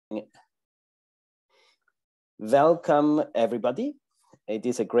Welcome, everybody. It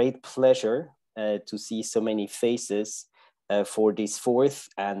is a great pleasure to see so many faces for this fourth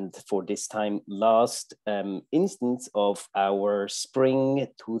and for this time last instance of our Spring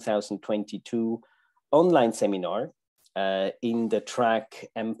 2022 online seminar in the track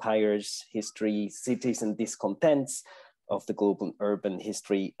Empires, History, Cities and Discontents of the Global Urban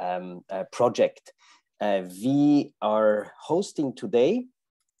History project. We are hosting today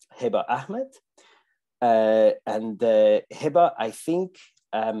Heba Ahmed. Heba, I think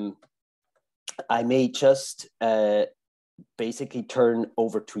I may just basically turn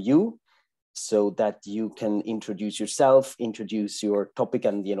over to you so that you can introduce yourself, introduce your topic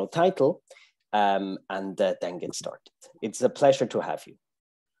and title, and then get started. It's a pleasure to have you.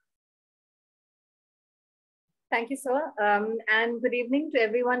 Thank you, sir. And good evening to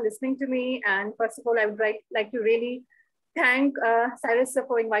everyone listening to me. And first of all, I would like to really thank Cyrus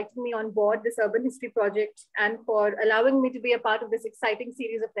for inviting me on board this urban history project and for allowing me to be a part of this exciting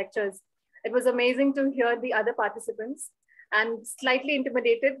series of lectures. It was amazing to hear the other participants and slightly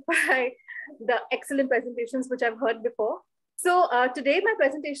intimidated by the excellent presentations which I've heard before. So today my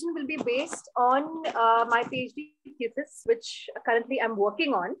presentation will be based on my PhD thesis, which currently I'm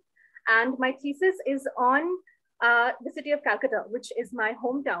working on. And my thesis is on the city of Calcutta, which is my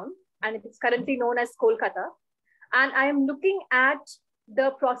hometown, and it is currently known as Kolkata. And I am looking at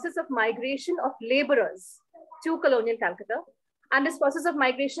the process of migration of laborers to colonial Calcutta. And this process of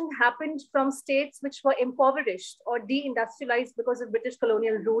migration happened from states which were impoverished or deindustrialized because of British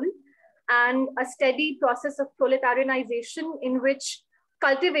colonial rule, and a steady process of proletarianization in which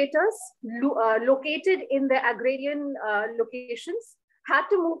cultivators located in the agrarian locations had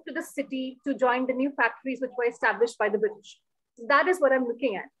to move to the city to join the new factories which were established by the British. That is what I'm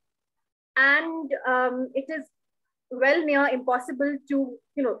looking at. And it is well near impossible to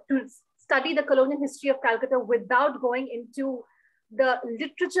study the colonial history of Calcutta without going into the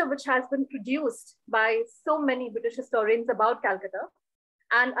literature which has been produced by so many British historians about Calcutta.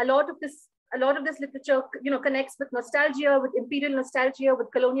 And a lot of this literature connects with nostalgia, with imperial nostalgia,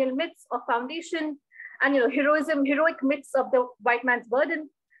 with colonial myths of foundation, and heroic myths of the white man's burden.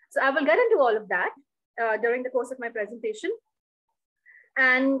 So I will get into all of that during the course of my presentation.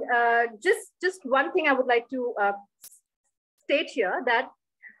 And just one thing I would like to state here, that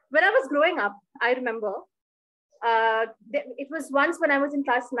when I was growing up, I remember it was once when I was in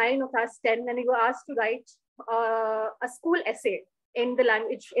class 9 or class 10, and we were asked to write a school essay in the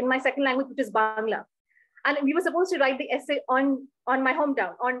language, in my second language, which is Bangla. And we were supposed to write the essay on my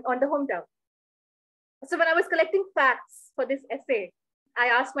hometown, on the hometown. So when I was collecting facts for this essay, I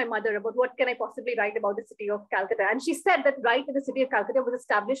asked my mother about what can I possibly write about the city of Calcutta. And she said that right in the city of Calcutta was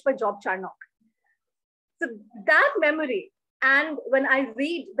established by Job Charnock. So that memory, and when I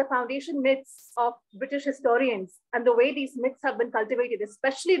read the foundation myths of British historians and the way these myths have been cultivated,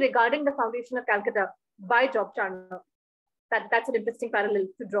 especially regarding the foundation of Calcutta by Job Charnock, that's an interesting parallel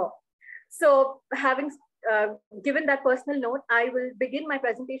to draw. So having given that personal note, I will begin my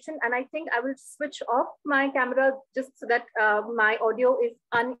presentation, and I think I will switch off my camera just so that my audio is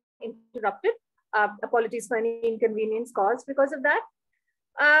uninterrupted. Apologies for any inconvenience caused because of that.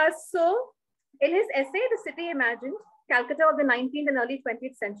 So in his essay, The City Imagined, Calcutta of the 19th and early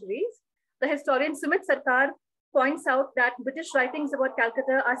 20th centuries, the historian Sumit Sarkar points out that British writings about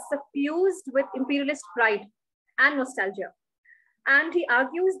Calcutta are suffused with imperialist pride and nostalgia. And he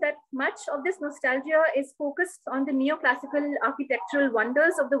argues that much of this nostalgia is focused on the neoclassical architectural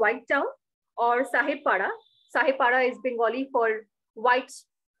wonders of the White Town, or Sahib Pada. Sahib Pada is Bengali for white.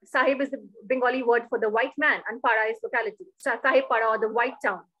 Sahib is the Bengali word for the white man, and Pada is locality. Sahib Pada, or the White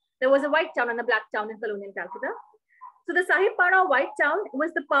Town. There was a White Town and a Black Town in colonial Calcutta. So the Sahib Pada White Town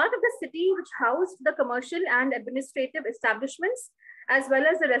was the part of the city which housed the commercial and administrative establishments, as well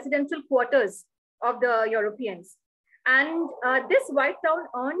as the residential quarters of the Europeans. And this White Town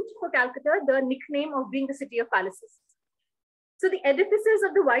earned for Calcutta the nickname of being the city of palaces. So the edifices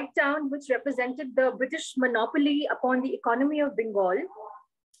of the White Town, which represented the British monopoly upon the economy of Bengal,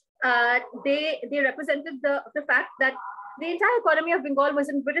 they represented the fact that the entire economy of Bengal was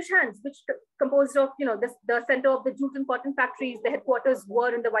in British hands, which composed of the center of the jute and cotton factories. The headquarters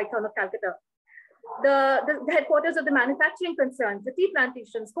were in the White Town of Calcutta. The headquarters of the manufacturing concerns, the tea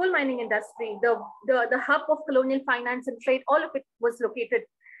plantations, coal mining industry, the hub of colonial finance and trade, all of it was located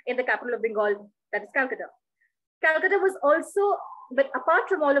in the capital of Bengal, that is Calcutta. Calcutta was also, but apart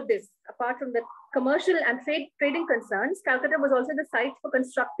from all of this, apart from the commercial and trading concerns, Calcutta was also the site for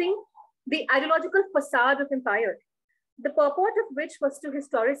constructing the ideological facade of empire, the purport of which was to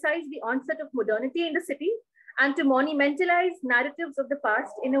historicize the onset of modernity in the city and to monumentalize narratives of the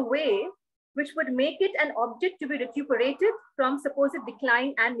past in a way which would make it an object to be recuperated from supposed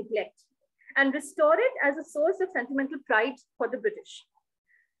decline and neglect, and restore it as a source of sentimental pride for the British.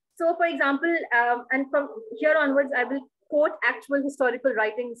 So, for example, and from here onwards, I will quote actual historical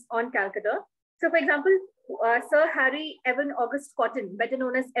writings on Calcutta. So, for example, Sir Harry Evan August Cotton, better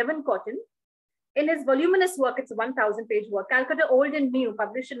known as Evan Cotton, in his voluminous work, it's a 1,000-page work, Calcutta Old and New,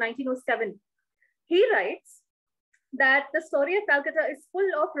 published in 1907, he writes that the story of Calcutta is full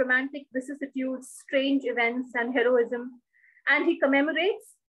of romantic vicissitudes, strange events, and heroism, and he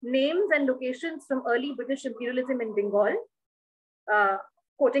commemorates names and locations from early British imperialism in Bengal.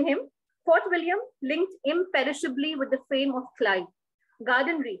 Quoting him, Fort William linked imperishably with the fame of Clive.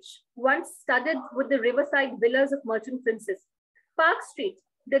 Garden Reach, once studded with the riverside villas of merchant princes. Park Street,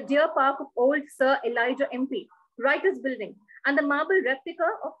 the deer park of old Sir Elijah MP, Writers' Building, and the marble replica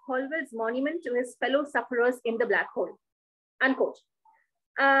of Holwell's monument to his fellow sufferers in the Black Hole. Unquote.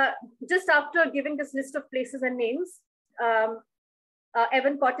 Just after giving this list of places and names,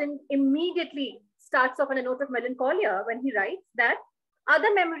 Evan Cotton immediately starts off on a note of melancholia when he writes that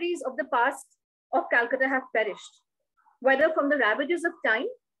other memories of the past of Calcutta have perished, whether from the ravages of time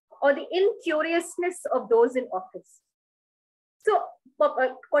or the incuriousness of those in office. So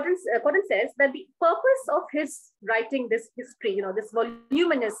Cotton says that the purpose of his writing this history, this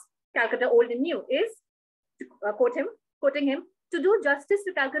voluminous Calcutta Old and New, is, quoting him, to do justice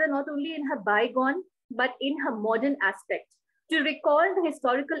to Calcutta not only in her bygone, but in her modern aspect, to recall the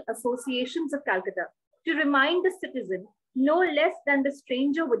historical associations of Calcutta, to remind the citizen, no less than the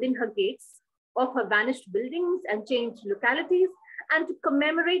stranger within her gates, of her vanished buildings and changed localities, and to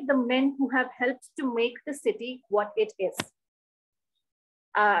commemorate the men who have helped to make the city what it is.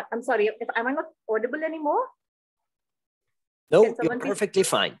 I'm sorry, am I not audible anymore? No, you're perfectly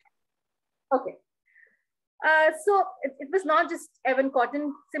fine. Okay. So it was not just Evan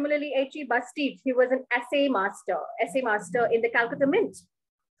Cotton. Similarly, H.E. Bastide, he was an essay master in the Calcutta Mint.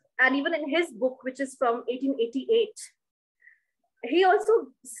 And even in his book, which is from 1888, he also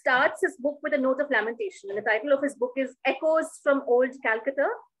starts his book with a note of lamentation. And the title of his book is Echoes from Old Calcutta,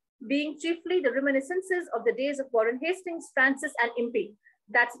 being chiefly the reminiscences of the days of Warren Hastings, Francis, and Impey.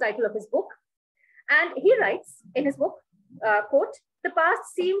 That's the title of his book. And he writes in his book, quote, the past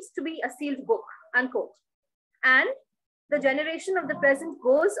seems to be a sealed book, unquote. And the generation of the present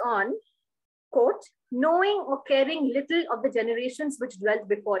goes on, quote, knowing or caring little of the generations which dwelt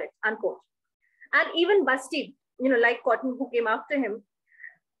before it, unquote. And even Bastide, like Cotton, who came after him,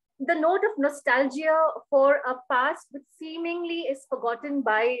 the note of nostalgia for a past which seemingly is forgotten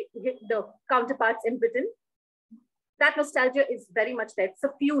by the counterparts in Britain, that nostalgia is very much there,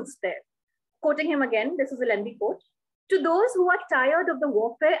 suffused there. Quoting him again, this is a lengthy quote. To those who are tired of the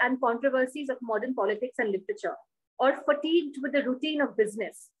warfare and controversies of modern politics and literature, or fatigued with the routine of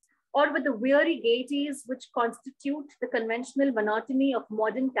business, or with the weary gaieties which constitute the conventional monotony of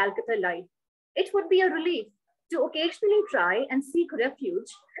modern Calcutta life, it would be a relief to occasionally try and seek refuge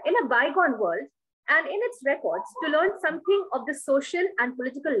in a bygone world and in its records to learn something of the social and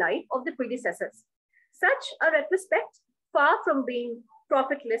political life of the predecessors. Such a retrospect, far from being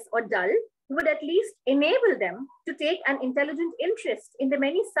profitless or dull, would at least enable them to take an intelligent interest in the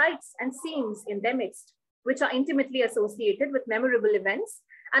many sights and scenes in their midst, which are intimately associated with memorable events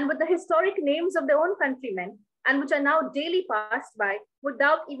and with the historic names of their own countrymen, and which are now daily passed by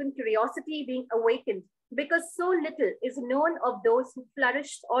without even curiosity being awakened, because so little is known of those who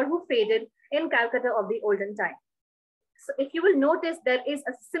flourished or who faded in Calcutta of the olden time. So if you will notice, there is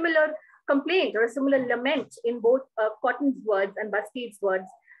a similar complaint or a similar lament in both Cotton's words and Bastide's words,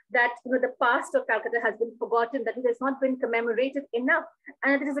 that the past of Calcutta has been forgotten, that it has not been commemorated enough,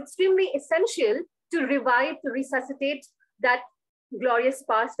 and it is extremely essential to revive, to resuscitate that glorious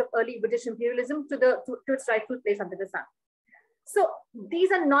past of early British imperialism to its rightful place under the sun. So these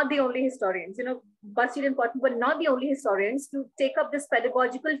are not the only historians, Bastide and Cotton were not the only historians to take up this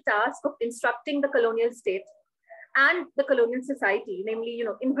pedagogical task of instructing the colonial state and the colonial society, namely,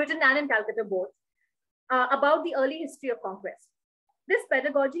 in Britain and in Calcutta both, about the early history of conquest. This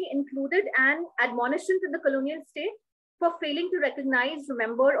pedagogy included an admonition to the colonial state for failing to recognize,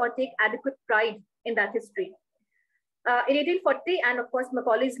 remember, or take adequate pride in that history. In 1840, and of course,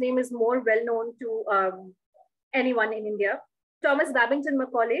 Macaulay's name is more well known to anyone in India, Thomas Babington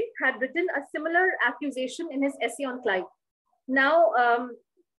Macaulay had written a similar accusation in his essay on Clive. Now,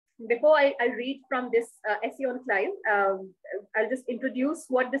 before I read from this essay on Clive, I'll just introduce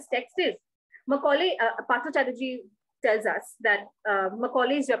what this text is. Macaulay, Partha Chatterjee tells us that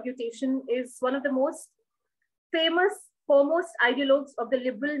Macaulay's reputation is one of the most famous, foremost ideologues of the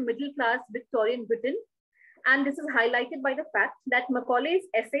liberal middle class Victorian Britain, And this is highlighted by the fact that Macaulay's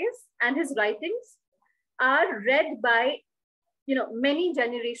essays and his writings are read by many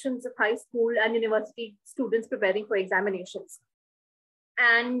generations of high school and university students preparing for examinations.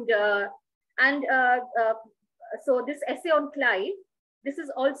 And so this essay on Clive, this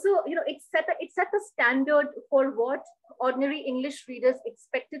is also, it set a standard for what ordinary English readers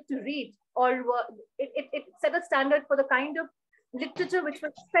expected to read, or it set a standard for the kind of literature which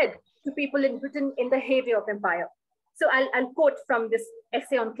was fed to people in Britain in the heyday of empire. So I'll quote from this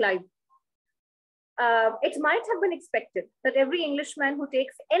essay on Clive. It might have been expected that every Englishman who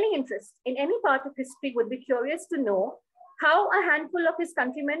takes any interest in any part of history would be curious to know how a handful of his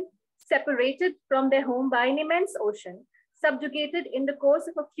countrymen, separated from their home by an immense ocean, subjugated in the course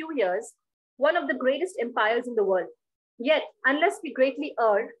of a few years one of the greatest empires in the world. Yet, unless we greatly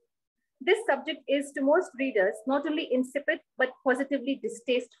err, this subject is to most readers not only insipid, but positively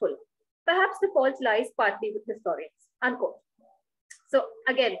distasteful. Perhaps the fault lies partly with historians, unquote. So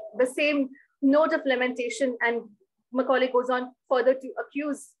again, the same note of lamentation, and Macaulay goes on further to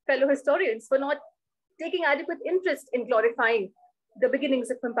accuse fellow historians for not taking adequate interest in glorifying the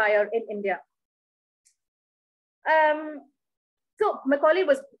beginnings of empire in India. So Macaulay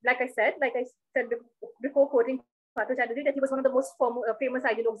was, like I said before quoting Partha Chatterjee, that he was one of the most famous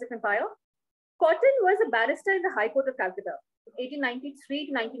ideologues of empire. Cotton was a barrister in the High Court of Calcutta, 1893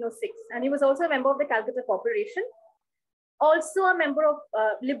 to 1906, and he was also a member of the Calcutta Corporation, also a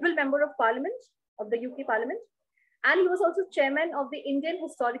Liberal member of Parliament, of the UK Parliament, and he was also chairman of the Indian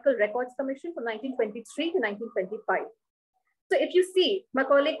Historical Records Commission from 1923 to 1925. So if you see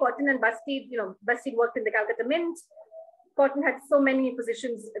Macaulay, Cotton, and Bastide, Bastide worked in the Calcutta Mint. Cotton had so many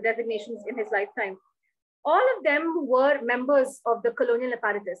positions, designations in his lifetime. All of them were members of the colonial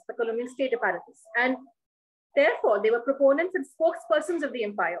apparatus, the colonial state apparatus, and therefore they were proponents and spokespersons of the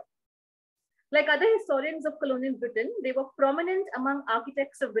empire. Like other historians of colonial Britain, they were prominent among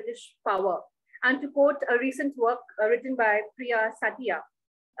architects of British power. And to quote a recent work written by Priya Satia,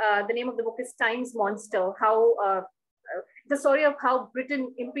 the name of the book is Time's Monster, the story of how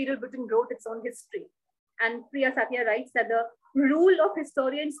Imperial Britain wrote its own history. And Priya Satia writes that the rule of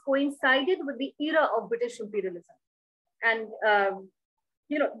historians coincided with the era of British imperialism. And,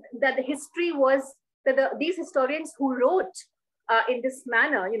 that the history was that these historians who wrote in this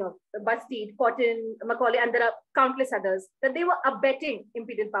manner, Bastide, Cotton, Macaulay, and there are countless others, that they were abetting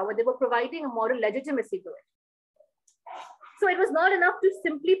imperial power. They were providing a moral legitimacy to it. So it was not enough to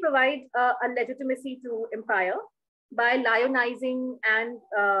simply provide a legitimacy to empire by lionizing and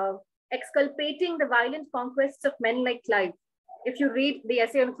exculpating the violent conquests of men like Clive. If you read the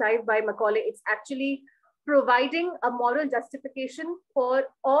essay on Clive by Macaulay, it's actually providing a moral justification for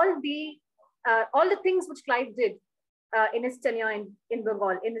all the things which Clive did in his tenure in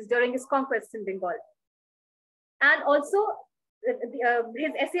Bengal, during his conquests in Bengal. And also,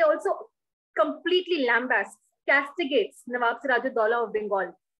 his essay also completely lambasts, castigates Nawab Siraj-ud-Daulah of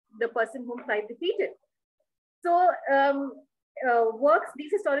Bengal, the person whom Clive defeated. So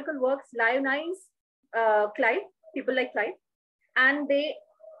these historical works lionize Clive, people like Clive, and they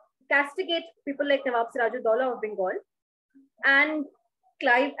castigate people like Nawab Siraj-ud-Daulah of Bengal. And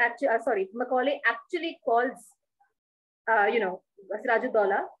Macaulay actually calls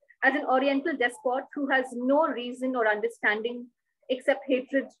Siraj-ud-Daulah as an Oriental despot who has no reason or understanding except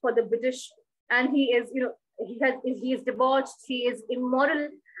hatred for the British, and he is debauched, he is immoral,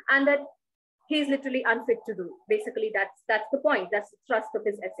 and that he is literally unfit to rule. Basically, that's the point. That's the thrust of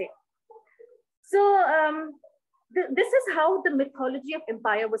his essay. So this is how the mythology of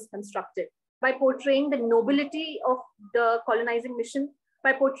empire was constructed, by portraying the nobility of the colonizing mission,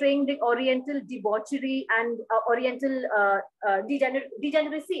 by portraying the Oriental debauchery and Oriental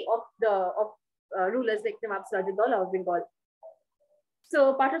degeneracy of rulers like Nawab Siraj-ud-Daulah of Bengal.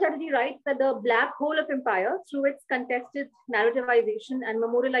 So Partha Chatterjee writes that the black hole of empire, through its contested narrativization and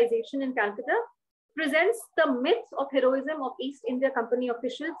memorialization in Calcutta, presents the myth of heroism of East India Company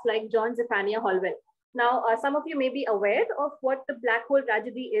officials like John Zephaniah Holwell. Now, some of you may be aware of what the black hole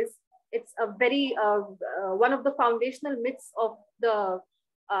tragedy is. It's a very one of the foundational myths of the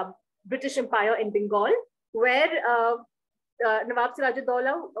British Empire in Bengal, where Nawab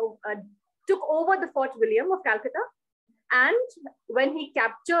Siraj-ud-Daulah took over the Fort William of Calcutta, and when he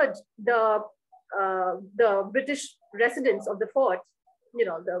captured the British residents of the fort,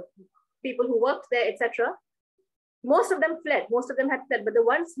 the people who worked there, etc., most of them fled. Most of them had fled, but the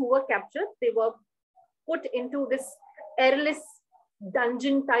ones who were captured, they were put into this airless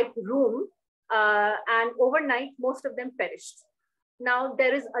dungeon type room, and overnight most of them perished. Now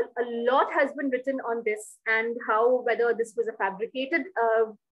there is a lot has been written on this, and whether this was a fabricated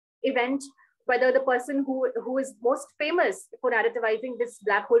event whether the person who is most famous for narrativizing this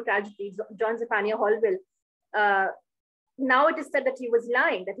black hole tragedy, John Zephaniah Holwell, now it is said that he was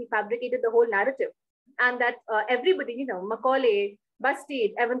lying, that he fabricated the whole narrative, and that everybody, you know, Macaulay,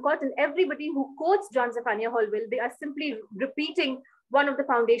 Bastide, Evan Cotton, everybody who quotes John Zephaniah Holwell, they are simply repeating one of the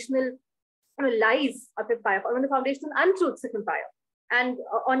foundational lies of empire, one of the foundational untruths of empire. And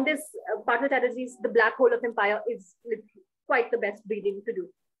on this partner tragedies, the black hole of empire is quite the best reading to do.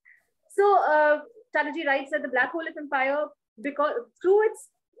 So Chatterjee writes that the black hole of empire, because through its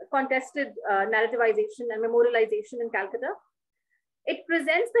contested narrativization and memorialization in Calcutta, it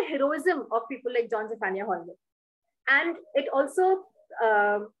presents the heroism of people like John Zephaniah Holwell. And it also,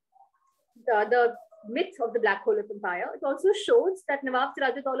 the myth of the black hole of empire, it also shows that Nawab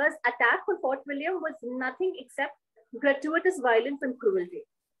Sirajuddaullah's attack on Fort William was nothing except gratuitous violence and cruelty.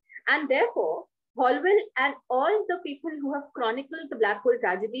 And therefore, Holwell and all the people who have chronicled the black hole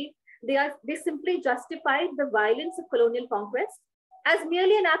tragedy, they simply justified the violence of colonial conquest as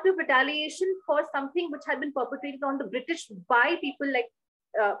merely an act of retaliation for something which had been perpetrated on the British by people like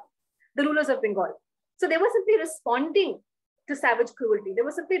the rulers of Bengal. So they were simply responding to savage cruelty. They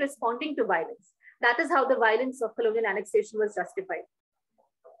were simply responding to violence. That is how the violence of colonial annexation was justified.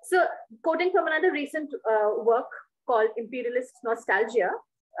 So quoting from another recent work called Imperialist Nostalgia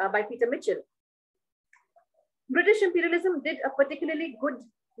by Peter Mitchell, British imperialism did a particularly good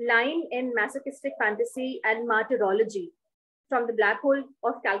line in masochistic fantasy and martyrology from the black hole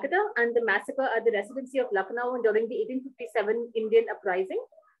of Calcutta and the massacre at the residency of Lucknow during the 1857 Indian uprising,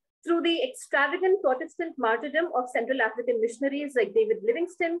 through the extravagant Protestant martyrdom of Central African missionaries like David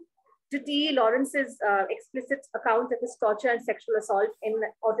Livingstone, to T. Lawrence's explicit account of his torture and sexual assault in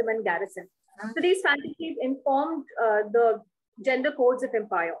Ottoman garrison. So these fantasies informed the gender codes of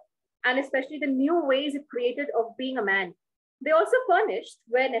empire, and especially the new ways it created of being a man. They also furnished,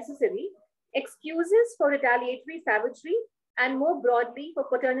 where necessary, excuses for retaliatory savagery and more broadly for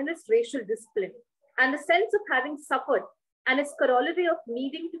paternalist racial discipline, and the sense of having suffered and its corollary of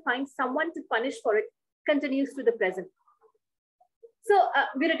needing to find someone to punish for it continues to the present. So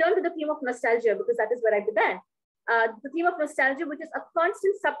we return to the theme of nostalgia because that is where I began. The theme of nostalgia, which is a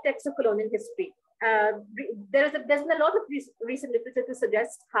constant subtext of colonial history. There's been a lot of recent literature to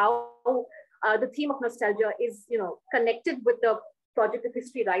suggest how the theme of nostalgia is, connected with the project of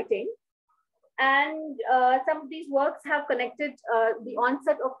history writing. And some of these works have connected the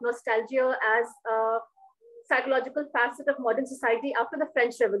onset of nostalgia as a psychological facet of modern society after the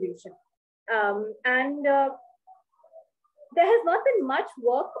French Revolution. There has not been much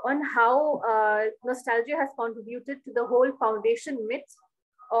work on how nostalgia has contributed to the whole foundation myth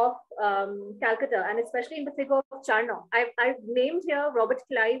of Calcutta, and especially in the figure of Charnock. I've named here Robert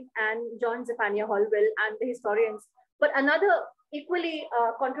Clive and John Zephaniah Holwell and the historians, but another equally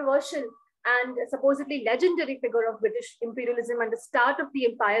controversial and supposedly legendary figure of British imperialism and the start of the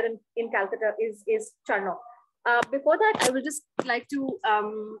empire in Calcutta is Charnock. Before that, I would just like to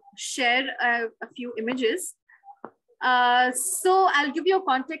share a few images. So I'll give you a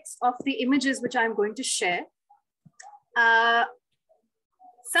context of the images which I'm going to share.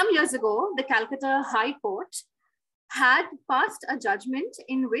 Some years ago, the Calcutta High Court had passed a judgment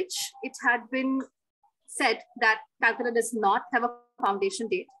in which it had been said that Calcutta does not have a foundation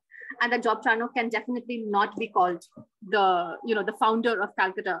date, and that Job Charnock can definitely not be called the founder of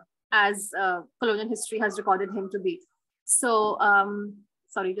Calcutta as colonial history has recorded him to be. So,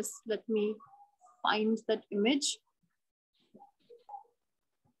 sorry, just let me find that image.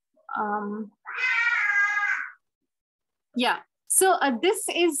 Yeah, so this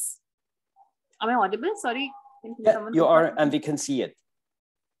is, am I audible? Sorry. Yeah, you are, and we can see it.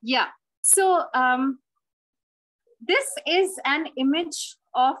 Yeah, so this is an image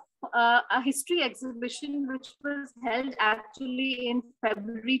of a history exhibition which was held actually in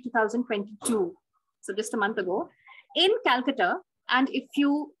February 2022, so just a month ago, in Calcutta. And if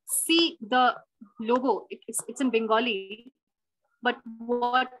you see the logo, it's in Bengali, but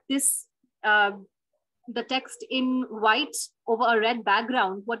what this, the text in white over a red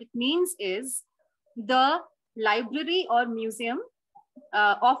background, what it means is the library or museum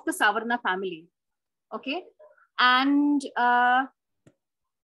of the Savarna family, okay? And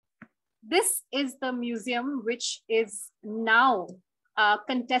this is the museum which is now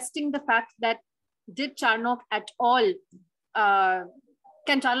contesting the fact that did Charnock at all,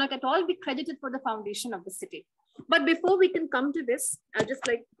 can Charnock at all be credited for the foundation of the city? But before we can come to this, I'd just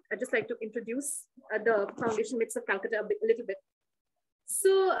like to introduce the foundation myths of Calcutta a little bit.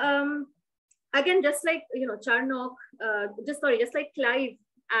 So again, just like Charnock, just like Clive,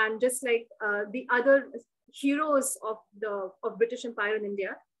 and just like the other heroes of British Empire in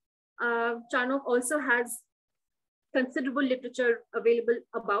India, Charnock also has considerable literature available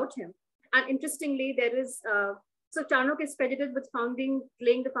about him. And interestingly, there is, so Charnock is credited with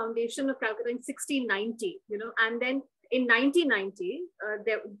laying the foundation of Calcutta in 1690, and then in 1990,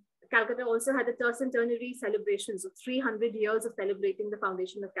 Calcutta also had the tercentenary celebrations of 300 years of celebrating the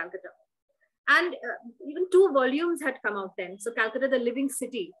foundation of Calcutta. And even 2 volumes had come out then. So Calcutta, the Living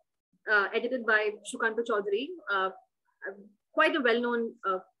City, edited by Shukanta Chaudhary, quite a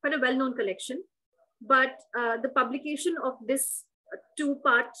well-known collection. But the publication of this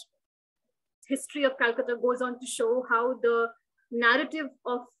 2-part history of Calcutta goes on to show how the narrative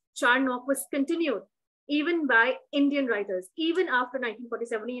of Charnock was continued even by Indian writers, even after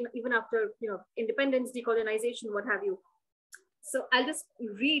 1947, even after independence, decolonization, what have you. So I'll just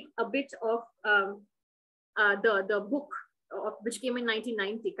read a bit of the book which came in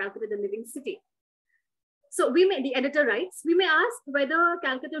 1990, Calcutta, the Living City. So the editor writes, we may ask whether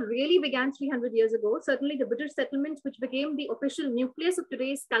Calcutta really began 300 years ago. Certainly the British settlement, which became the official nucleus of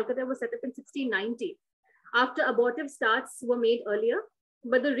today's Calcutta, was set up in 1690, after abortive starts were made earlier.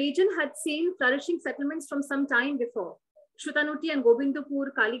 But the region had seen flourishing settlements from some time before. Shutanuti and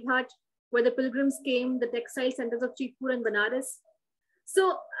Gobindapur, Kalighat, where the pilgrims came, the textile centers of Chitpur and Banaras.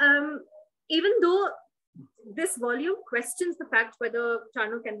 So even though this volume questions the fact whether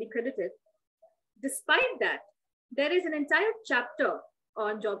Charnock can be credited, despite that, there is an entire chapter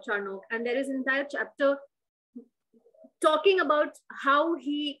on Job Charnock, and there is an entire chapter talking about how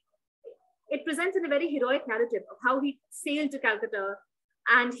it presents in a very heroic narrative of how he sailed to Calcutta,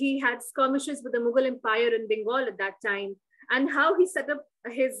 and he had skirmishes with the Mughal Empire in Bengal at that time, and how he set up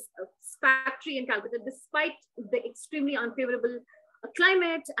his factory in Calcutta despite the extremely unfavorable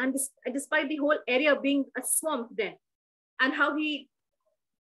climate and despite the whole area being a swamp then, and how he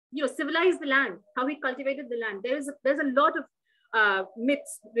civilized the land, how he cultivated the land. There's a lot of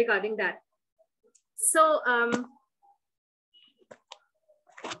myths regarding that. So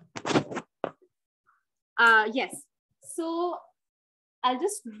yes, so I'll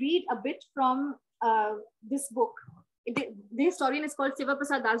just read a bit from this book. The historian is called Siva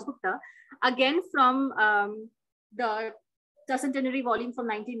Prasad Dasgupta, again from the tercentenary volume from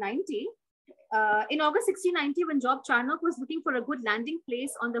 1990. In August 1690, when Job Charnock was looking for a good landing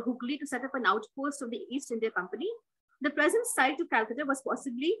place on the Hooghly to set up an outpost of the East India Company, the present site of Calcutta was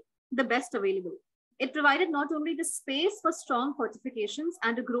possibly the best available. It provided not only the space for strong fortifications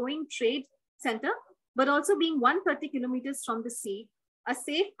and a growing trade center, but also being 130 kilometers from the sea, a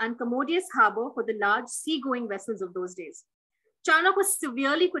safe and commodious harbor for the large sea-going vessels of those days. Charnock was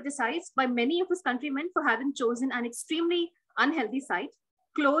severely criticized by many of his countrymen for having chosen an extremely unhealthy site,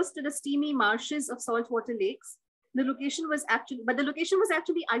 close to the steamy marshes of saltwater lakes. The location was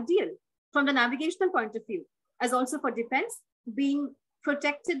actually ideal from the navigational point of view, as also for defense, being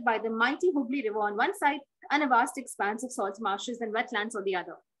protected by the mighty Hooghly River on one side and a vast expanse of salt marshes and wetlands on the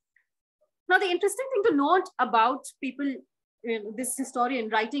other. Now, the interesting thing to note about this historian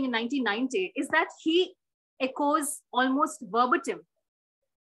writing in 1990 is that he echoes almost verbatim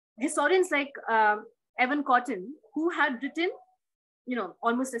historians like Evan Cotton, who had written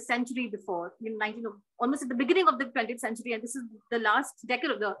almost a century before, almost at the beginning of the 20th century, and this is the last decade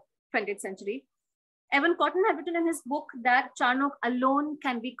of the 20th century. Evan Cotton had written in his book that Charnock alone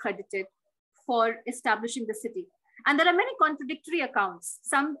can be credited for establishing the city. And there are many contradictory accounts.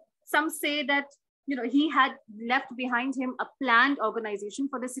 Some say that he had left behind him a planned organization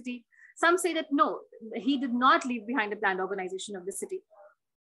for the city. Some say that no, he did not leave behind a planned organization of the city.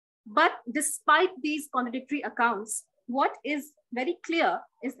 But despite these contradictory accounts, what is very clear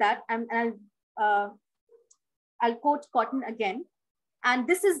is that, and I'll quote Cotton again, and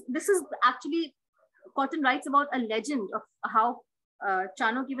this is actually, Cotton writes about a legend of how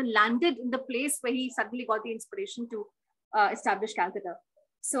Charnock even landed in the place where he suddenly got the inspiration to establish Calcutta.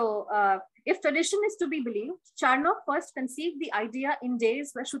 So if tradition is to be believed, Charnock first conceived the idea in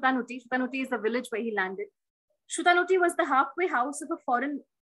days where Shutanuti is the village where he landed. Shutanuti was the halfway house of a foreign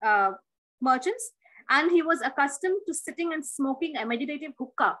merchants, and he was accustomed to sitting and smoking a meditative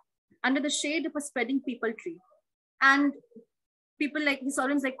hookah under the shade of a spreading peepal tree. And people like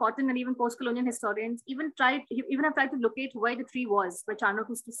historians like Cotton and even post-colonial historians even have tried to locate where the tree was, where Charnock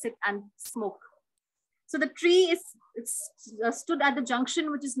used to sit and smoke. So the tree stood at the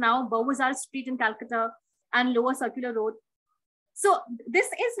junction, which is now Beaubazar Street in Calcutta and Lower Circular Road. So this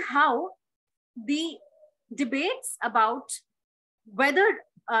is how the debates about whether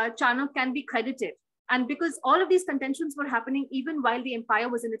Charnock can be credited, and because all of these contentions were happening even while the empire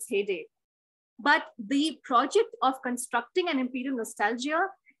was in its heyday. But the project of constructing an imperial nostalgia,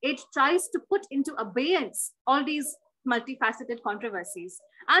 it tries to put into abeyance all these multifaceted controversies,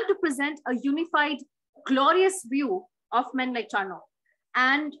 and to present a unified, glorious view of men like Charnock.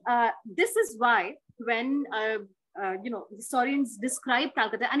 And this is why when historians describe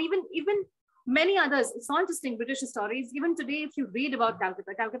Calcutta, and even many others, it's not just in British histories, even today, if you read about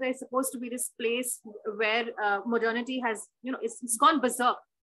Calcutta, Calcutta is supposed to be this place where modernity has, it's gone berserk.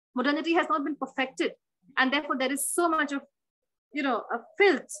 Modernity has not been perfected. And therefore there is so much of, a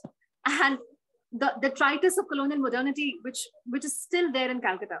filth and the detritus of colonial modernity, which is still there in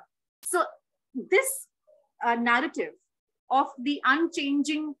Calcutta. So this narrative of the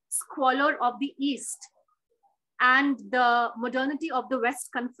unchanging squalor of the East and the modernity of the West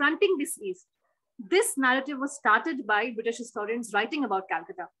confronting this East, this narrative was started by British historians writing about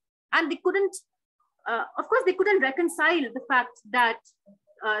Calcutta. And they couldn't, of course, they couldn't reconcile the fact that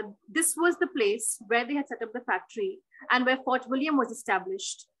this was the place where they had set up the factory and where Fort William was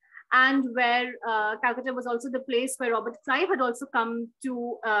established, and where Calcutta was also the place where Robert Clive had also come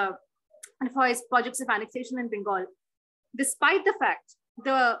to for his projects of annexation in Bengal. Despite the fact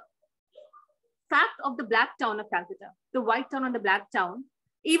of the black town of Calcutta, the white town and the black town,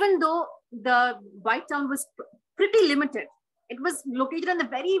 even though the white town was pretty limited, it was located in a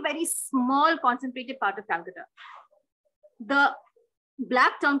very, very small concentrated part of Calcutta. The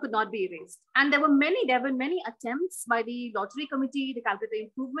black town could not be erased. And there were many attempts by the Lottery Committee, the Calcutta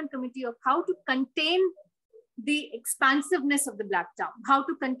Improvement Committee, of how to contain the expansiveness of the black town, how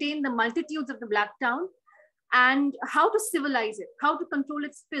to contain the multitudes of the black town, and how to civilize it, how to control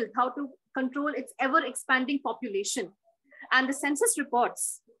its filth, how to control its ever-expanding population. And the census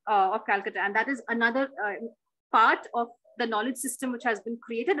reports of Calcutta, and that is another part of the knowledge system which has been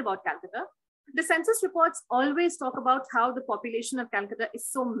created about Calcutta. The census reports always talk about how the population of Calcutta is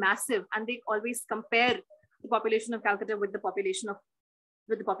so massive, and they always compare the population of Calcutta with the population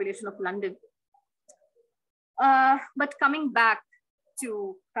of London. But coming back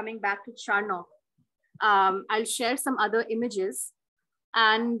to Charnock, I'll share some other images,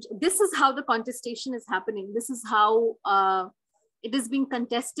 and this is how the contestation is happening. This is how it is being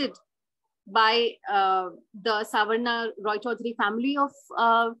contested by the Savarna Roy Chaudhary family of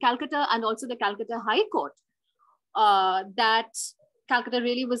Calcutta, and also the Calcutta High Court, that Calcutta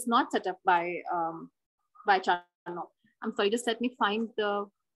really was not set up by Charnock. I'm sorry, just let me find the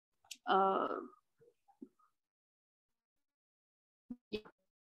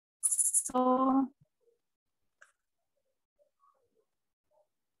so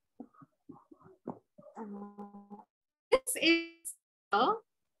this is a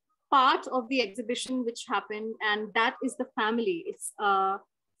part of the exhibition which happened, and that is the family. It's a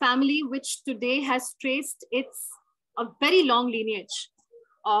family which today has traced a very long lineage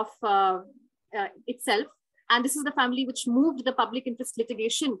of itself. And this is the family which moved the public interest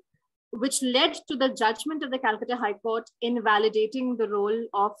litigation, which led to the judgment of the Calcutta High Court in validating the role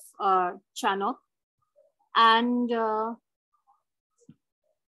of Charnock. And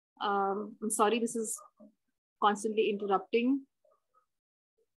I'm sorry, this is constantly interrupting.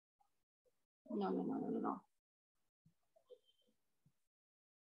 No.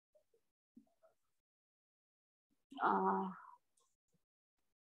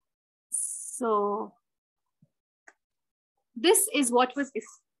 So this is what was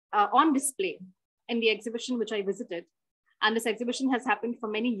on display in the exhibition which I visited. And this exhibition has happened for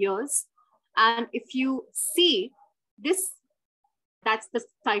many years. And if you see this, that's the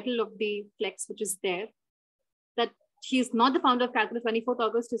title of the flex which is there, that he is not the founder of Calcutta. 24th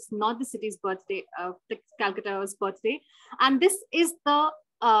August is not the city's birthday, the Calcutta's birthday. And this is the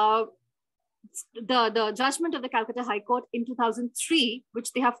judgment of the Calcutta High Court in 2003,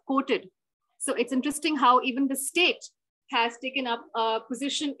 which they have quoted. So it's interesting how even the state has taken up a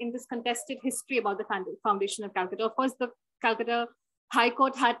position in this contested history about the foundation of Calcutta. Of course, the Calcutta High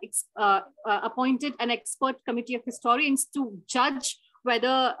Court had appointed an expert committee of historians to judge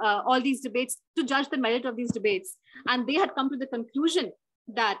whether all these debates, to judge the merit of these debates. And they had come to the conclusion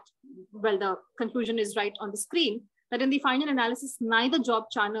that, well, the conclusion is right on the screen, that in the final analysis, neither Job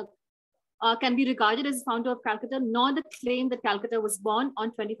Charnock can be regarded as founder of Calcutta, nor the claim that Calcutta was born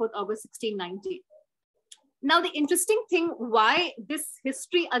on 24th August 1690. Now, the interesting thing why this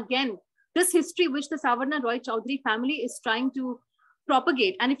history, again, this history which the Savarna Roy Chaudhary family is trying to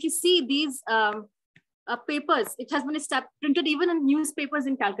propagate. And if you see these papers, it has been printed even in newspapers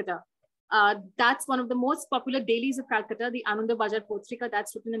in Calcutta. That's one of the most popular dailies of Calcutta, the Ananda Bajar Potrika,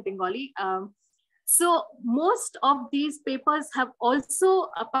 that's written in Bengali. So most of these papers have also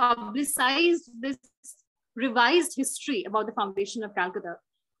publicized this revised history about the foundation of Calcutta.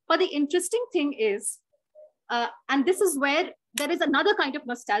 But the interesting thing is, and this is where there is another kind of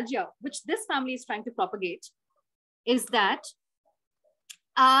nostalgia, which this family is trying to propagate. is that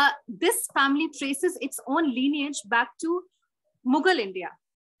this family traces its own lineage back to Mughal India.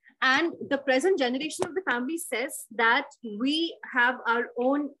 And the present generation of the family says that we have our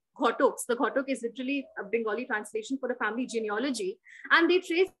own Ghotoks. The Ghotok is literally a Bengali translation for the family genealogy. And they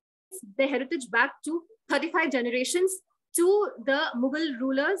trace their heritage back to 35 generations to the Mughal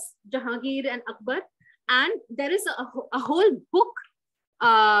rulers, Jahangir and Akbar. And there is a whole book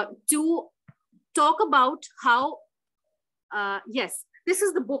to talk about how, yes, this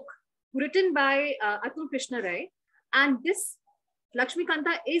is the book written by Atul Krishna Ray. And this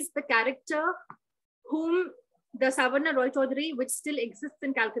Lakshmikanta is the character whom the Savarna Roy Chaudhary, which still exists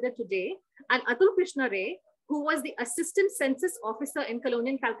in Calcutta today, and Atul Krishna Ray, who was the assistant census officer in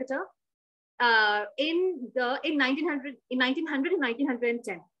colonial Calcutta in 1900 and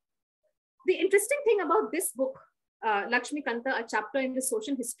 1910. The interesting thing about this book, Lakshmikanta, a chapter in the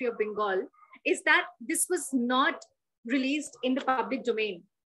social history of Bengal, is that this was not released in the public domain.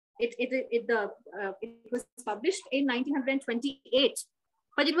 It was published in 1928,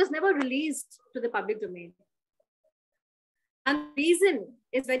 but it was never released to the public domain. And the reason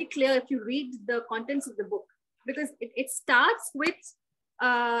is very clear if you read the contents of the book, because it starts with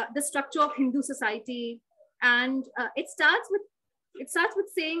the structure of Hindu society, and it starts with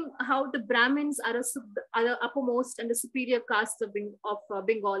saying how the Brahmins are the uppermost and the superior caste of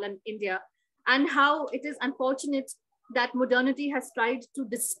Bengal and India, and how it is unfortunate that modernity has tried to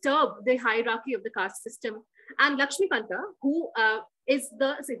disturb the hierarchy of the caste system. And Lakshmikanta, who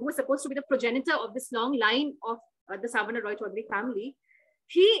was supposed to be the progenitor of this long line of the Savarna Roy Chaudhary family,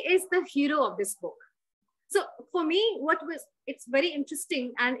 he is the hero of this book. So for me, it's very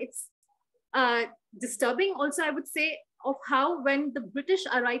interesting, and it's disturbing also, I would say, of how when the British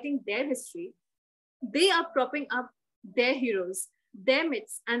are writing their history, they are propping up their heroes, their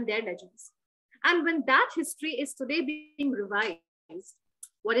myths, and their legends. And when that history is today being revised,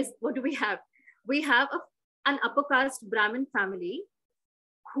 what do we have? We have an upper caste Brahmin family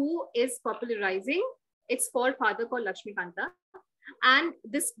who is popularizing its forefather called Lakshmikanta. And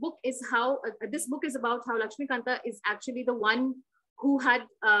this book is about how Lakshmikanta is actually the one who had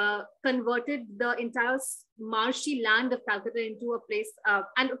converted the entire marshy land of Calcutta into a place.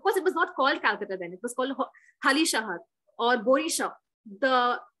 And of course, it was not called Calcutta then. It was called Halishahar or Borisha,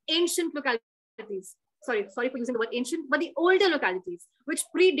 the ancient localities. Sorry for using the word ancient, but the older localities, which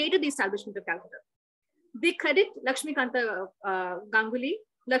predated the establishment of Calcutta. They credit Lakshmikanta Ganguly.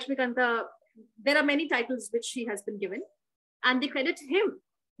 Lakshmikanta, there are many titles which he has been given, and they credit him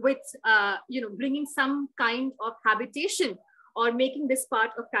with bringing some kind of habitation or making this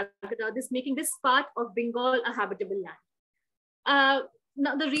part of Calcutta, making this part of Bengal a habitable land.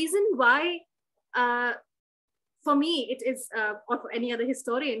 Now, the reason why, for me, it is, or for any other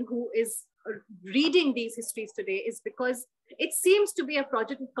historian who is reading these histories today, is because it seems to be a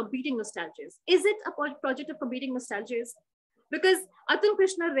project of competing nostalgias. Is it a project of competing nostalgias? Because Atul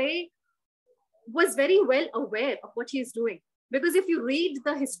Krishna Ray was very well aware of what he is doing. Because if you read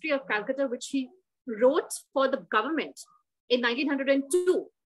the history of Calcutta, which he wrote for the government in 1902,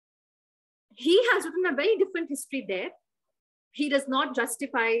 he has written a very different history there. He does not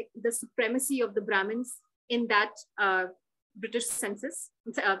justify the supremacy of the Brahmins in that British census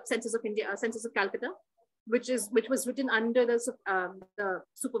of India, census of Calcutta, which was written under the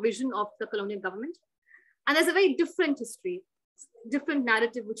supervision of the colonial government. And there's a very different history, different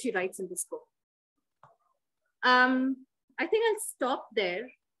narrative which he writes in this book. I think I'll stop there.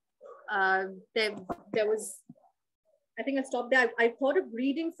 I think I'll stop there. I thought of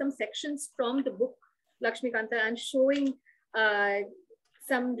reading some sections from the book Lakshmikanta and showing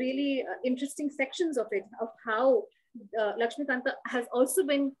some really interesting sections of it, of how Lakshmikanta has also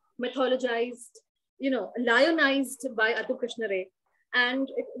been mythologized, lionized by Atul Krishna Ray.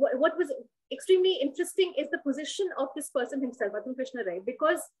 And what was extremely interesting is the position of this person himself, Atul Krishna Ray,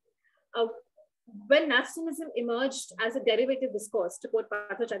 because when nationalism emerged as a derivative discourse, to quote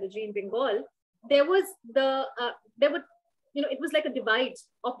Partha Chatterjee in Bengal, it was like a divide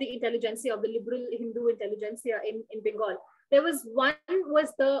of the intelligentsia, of the liberal Hindu intelligentsia in Bengal. There was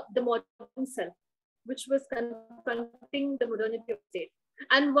the modern self, which was confronting the modernity of state.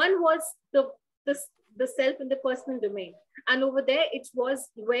 And one was the self in the personal domain. And over there, it was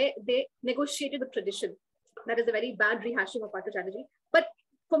where they negotiated the tradition. That is a very bad rehashing of Partha Chatterjee. But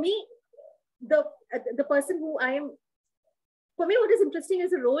for me, the person who I am, for me, what is interesting is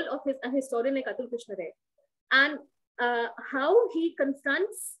the role of a historian like Atul Krishna Ray, and how he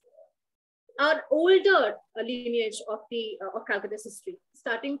confronts our older lineage of Calcutta's history,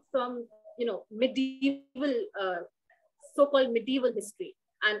 starting from medieval, so-called medieval history,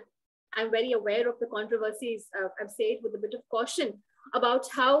 and I'm very aware of the controversies. I say it with a bit of caution about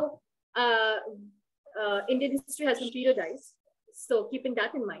how Indian history has been periodized. So keeping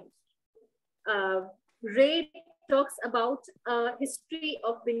that in mind, Ray talks about history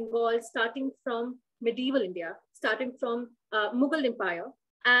of Bengal starting from medieval India, starting from Mughal Empire,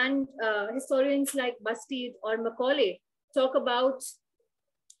 and historians like Bastide or Macaulay talk about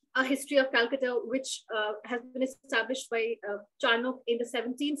a history of Calcutta, which has been established by Charnock in the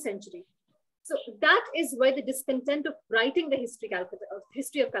 17th century. So that is where the discontent of writing the history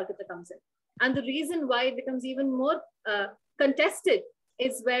of Calcutta comes in. And the reason why it becomes even more contested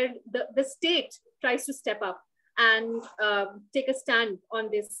is where the state tries to step up and take a stand on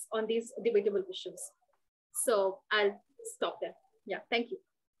these debatable issues. So I'll stop there. Yeah, thank you.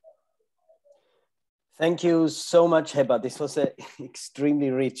 Thank you so much, Heba. This was an extremely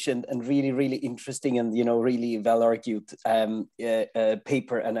rich and really, really interesting and, you know, really well-argued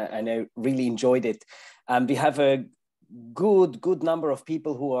paper, and I really enjoyed it. We have a good number of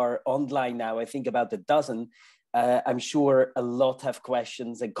people who are online now, I think about a dozen. I'm sure a lot have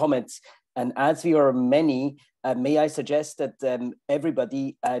questions and comments. And as we are many, may I suggest that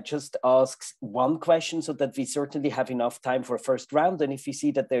everybody just asks one question so that we certainly have enough time for a first round. And if we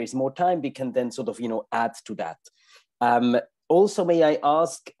see that there is more time, we can then sort of, you know, add to that. Also, may I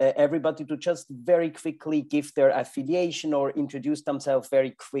ask everybody to just very quickly give their affiliation or introduce themselves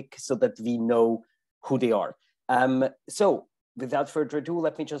very quick so that we know who they are. So without further ado,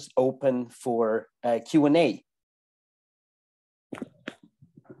 let me just open for Q&A.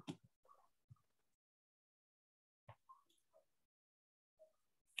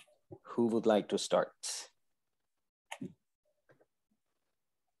 Who would like to start?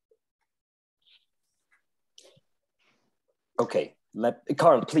 Okay,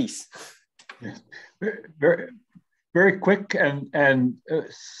 Carl, please. Yes. Very quick and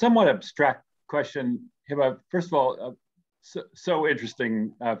somewhat abstract question. Heba, first of all, so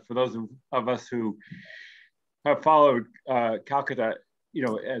interesting for those of us who have followed Calcutta, you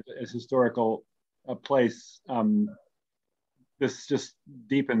know, as historical a place. This just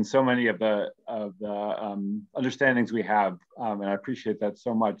deepens so many of the understandings we have, and I appreciate that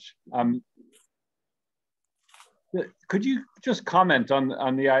so much. Could you just comment on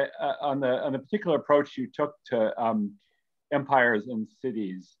the particular approach you took to empires and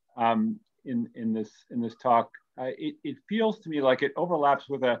cities in this talk? It feels to me like it overlaps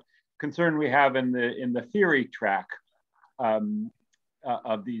with a concern we have in the theory track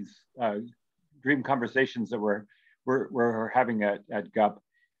of these dream conversations that we're having at Guhp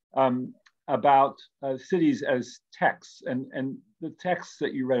about cities as texts, and the texts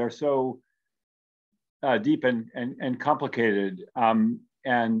that you read are so deep and complicated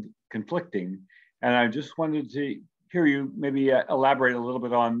and conflicting. And I just wanted to hear you maybe elaborate a little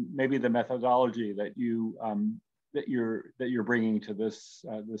bit on maybe the methodology that you're bringing to this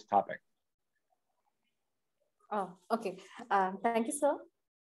this topic. Oh, okay. Thank you, sir.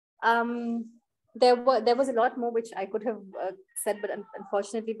 There was a lot more which I could have said, but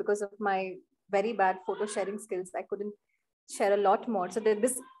unfortunately, because of my very bad photo sharing skills, I couldn't share a lot more. So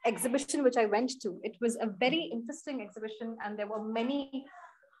this exhibition which I went to, it was a very interesting exhibition, and there were many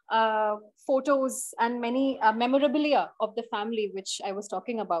photos and many memorabilia of the family which I was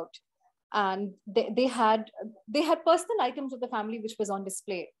talking about, and they had personal items of the family which was on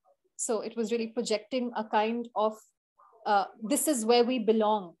display. So it was really projecting a kind of this is where we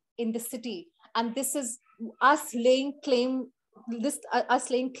belong in the city, and this is us laying claim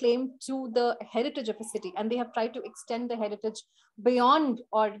to the heritage of a city, and they have tried to extend the heritage beyond,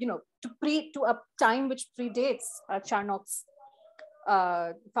 or to a time which predates Charnock's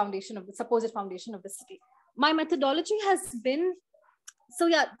supposed foundation of the city. My methodology has been, so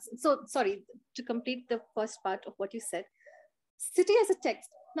sorry, to complete the first part of what you said, city as a text.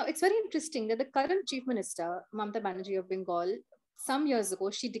 Now, it's very interesting that the current Chief Minister, Mamata Banerjee of Bengal, some years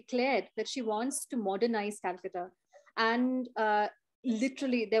ago, she declared that she wants to modernize Calcutta. And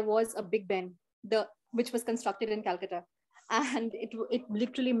literally, there was a Big Ben, which was constructed in Calcutta. And it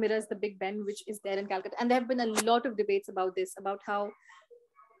literally mirrors the Big Ben, which is there in Calcutta. And there have been a lot of debates about this, about how,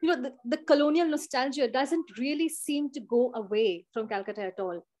 the colonial nostalgia doesn't really seem to go away from Calcutta at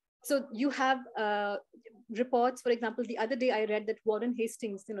all. So you have reports, for example, the other day I read that Warren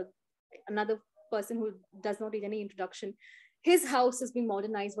Hastings, another person who does not need any introduction, his house is being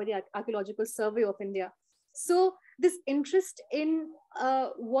modernized by the Archaeological Survey of India. So this interest in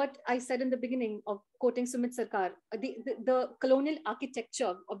what I said in the beginning of quoting Sumit Sarkar, the colonial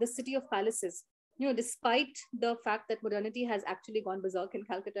architecture of the city of palaces, despite the fact that modernity has actually gone berserk in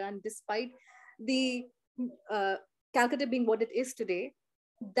Calcutta, and despite the Calcutta being what it is today,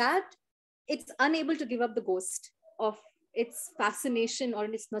 that it's unable to give up the ghost of its fascination or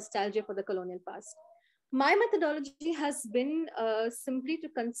its nostalgia for the colonial past. My methodology has been simply to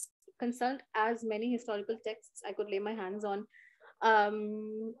consult as many historical texts I could lay my hands on,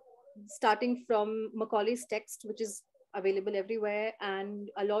 starting from Macaulay's text, which is available everywhere, and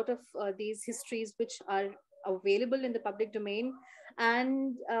a lot of these histories which are available in the public domain.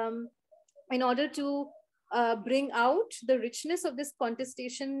 And in order to bring out the richness of this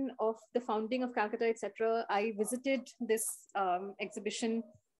contestation of the founding of Calcutta, etc., I visited this exhibition,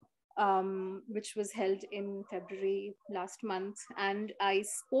 which was held in February last month, and I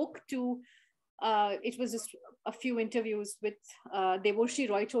spoke to, it was just a few interviews with Devorshi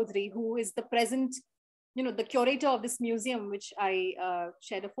Roy Chaudhary, who is the present, the curator of this museum, which I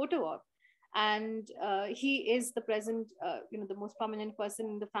shared a photo of. And he is the present, the most prominent person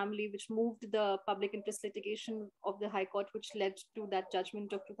in the family, which moved the public interest litigation of the High Court, which led to that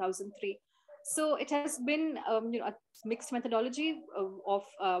judgment of 2003. So it has been a mixed methodology of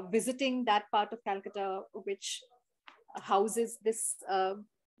visiting that part of Calcutta, which houses this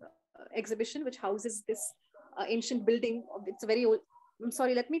exhibition, which houses this ancient building. It's a very old. I'm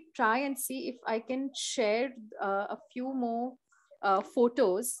sorry, let me try and see if I can share a few more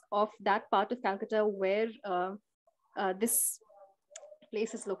photos of that part of Calcutta where this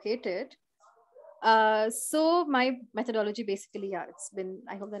place is located. So my methodology basically, yeah, it's been,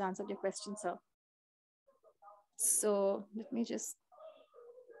 I hope that answered your question, sir. So let me just,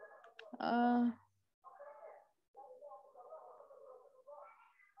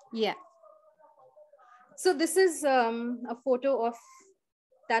 yeah. So this is a photo of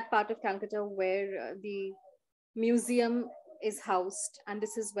that part of Calcutta where the museum is housed, and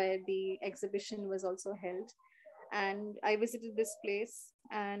this is where the exhibition was also held. And I visited this place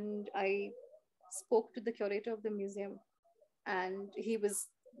and I spoke to the curator of the museum, and he was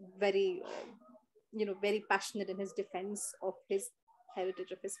very, very passionate in his defense of his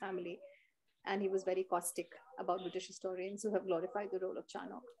heritage, of his family. And he was very caustic about British historians who have glorified the role of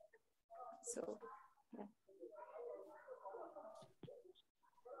Charnock. So, yeah.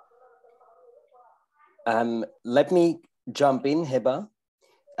 Let me jump in, Heba.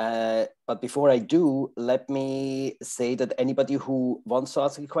 But before I do, let me say that anybody who wants to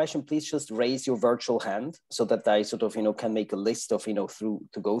ask a question, please just raise your virtual hand so that I sort of, can make a list of, to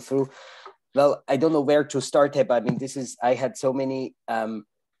go through. Well, I don't know where to start, Heba. I mean, I had so many,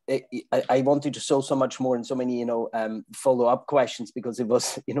 I wanted to show so much more and so many, follow-up questions because it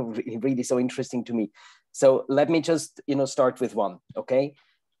was, really so interesting to me. So let me just, start with one, okay?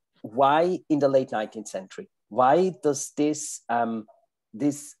 Why in the late 19th century? Why does this,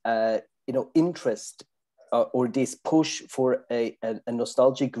 interest or this push for a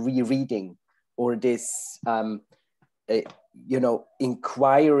nostalgic rereading, or this,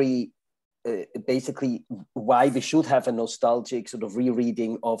 inquiry, basically why we should have a nostalgic sort of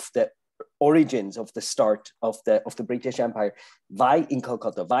rereading of the origins of the start of the British Empire? Why in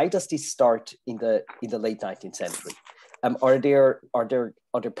Calcutta? Why does this start in the late 19th century? Are there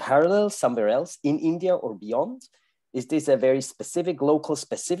parallels somewhere else in India or beyond? Is this a very specific, local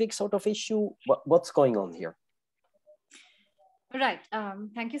specific sort of issue? What's going on here? Right.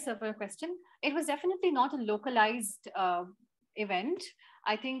 Thank you, sir, for your question. It was definitely not a localized event.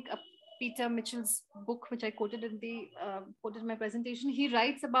 I think Peter Mitchell's book, which I quoted in my presentation, he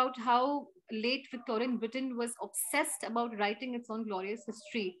writes about how late Victorian Britain was obsessed about writing its own glorious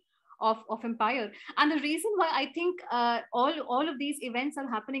history of empire. And the reason why I think all of these events are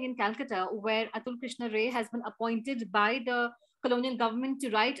happening in Calcutta, where Atul Krishna Ray has been appointed by the colonial government to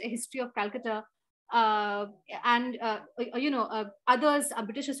write a history of Calcutta, and others,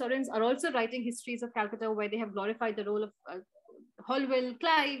 British historians are also writing histories of Calcutta where they have glorified the role of Holwell,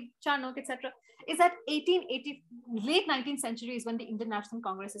 Clive, Charnock, etc., is that late 19th century is when the Indian National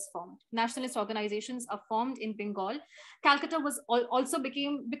Congress is formed. Nationalist organizations are formed in Bengal. Calcutta was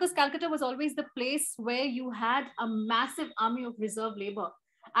because Calcutta was always the place where you had a massive army of reserve labor.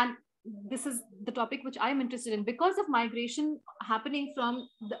 And this is the topic which I'm interested in. Because of migration happening from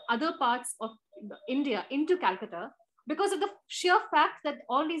the other parts of India into Calcutta, because of the sheer fact that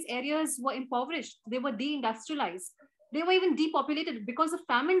all these areas were impoverished, they were deindustrialized, they were even depopulated because of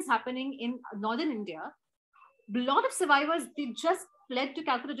famines happening in northern India. A lot of survivors, they just fled to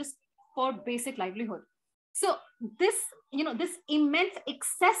Calcutta just for basic livelihood. So this immense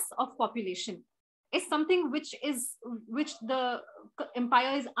excess of population is something which the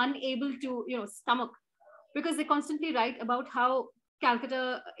empire is unable to stomach, because they constantly write about how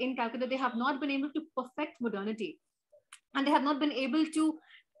in Calcutta they have not been able to perfect modernity, and they have not been able to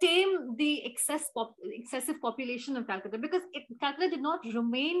tame the excessive population of Calcutta, because Calcutta did not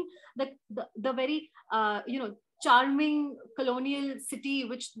remain the very charming colonial city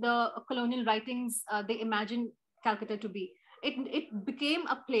which the colonial writings they imagined Calcutta to be. It became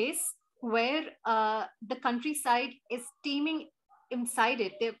a place where the countryside is teeming inside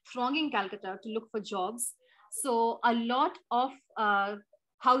it. They're thronging Calcutta to look for jobs. So a lot of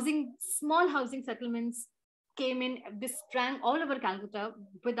small housing settlements came in. This sprang all over Calcutta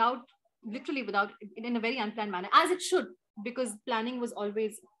literally without, in a very unplanned manner, as it should, because planning was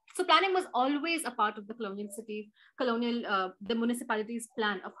always a part of the colonial cities, the municipalities'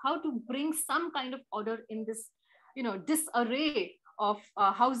 plan of how to bring some kind of order in this, disarray of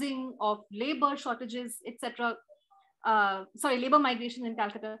housing, of labor shortages, etc. Labor migration in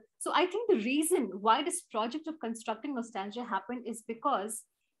Calcutta. So I think the reason why this project of constructing nostalgia happened is because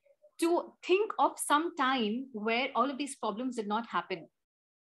to think of some time where all of these problems did not happen,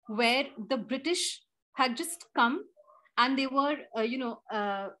 where the British had just come and they were,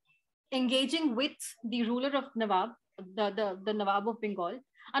 engaging with the ruler of Nawab, the Nawab of Bengal.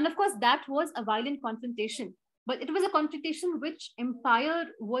 And of course, that was a violent confrontation, but it was a confrontation which empire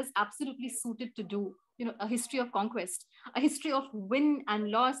was absolutely suited to do. A history of conquest, a history of win and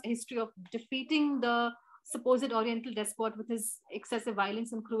loss, a history of defeating the supposed Oriental despot with his excessive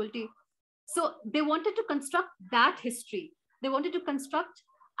violence and cruelty. So they wanted to construct that history. They wanted to construct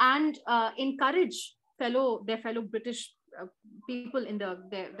and encourage their fellow British people in the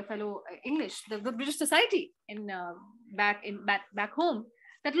fellow English, the British society back home,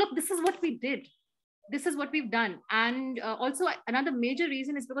 that look, this is what we did. This is what we've done. And also another major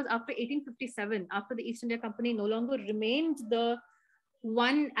reason is because after 1857, after the East India Company no longer remained the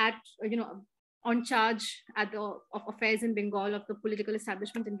one on charge of affairs in Bengal, of the political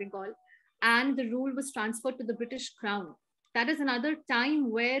establishment in Bengal, and the rule was transferred to the British Crown. That is another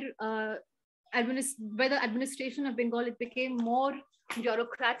time where the administration of Bengal, it became more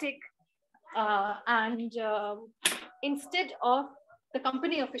bureaucratic, and instead of the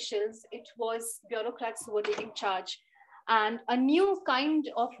company officials, it was bureaucrats who were taking charge, and a new kind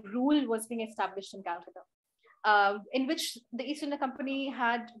of rule was being established in Calcutta, in which the East India Company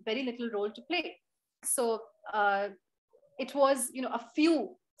had very little role to play. So it was,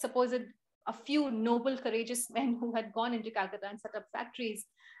 a few noble, courageous men who had gone into Calcutta and set up factories,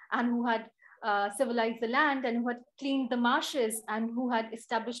 and who had civilized the land, and who had cleaned the marshes, and who had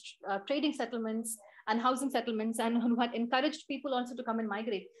established trading settlements and housing settlements, and who had encouraged people also to come and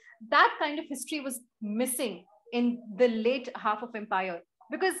migrate. That kind of history was missing in the late half of empire,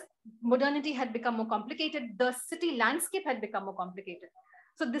 because modernity had become more complicated. The city landscape had become more complicated.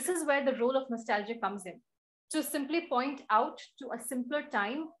 So this is where the role of nostalgia comes in, to simply point out to a simpler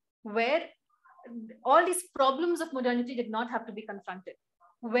time where all these problems of modernity did not have to be confronted,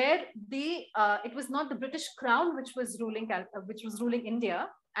 where it was not the British Crown which was ruling India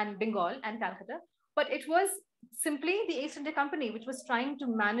and Bengal and Calcutta, but it was simply the East India Company which was trying to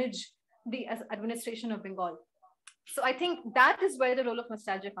manage the administration of Bengal. So I think that is where the role of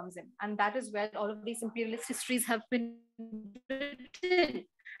nostalgia comes in, and that is where all of these imperialist histories have been written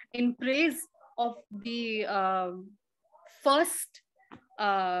in praise of the first,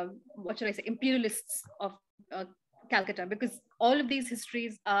 imperialists of Calcutta, because all of these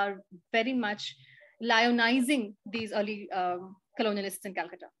histories are very much lionizing these early colonialists in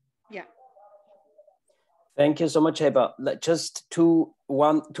Calcutta. Yeah. Thank you so much, Heba. Just two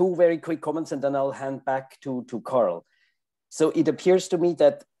very quick comments, and then I'll hand back to Carl. So it appears to me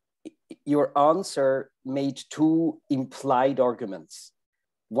that your answer made two implied arguments.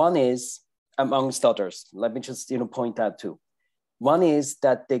 One is, amongst others, let me just point out two. One is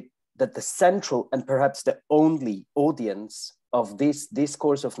that the central and perhaps the only audience of this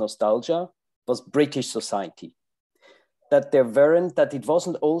discourse of nostalgia was British society. That it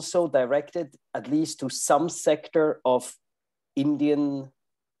wasn't also directed at least to some sector of Indian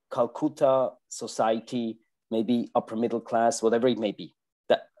Calcutta society, maybe upper middle class, whatever it may be.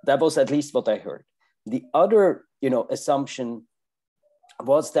 That was at least what I heard. The other, assumption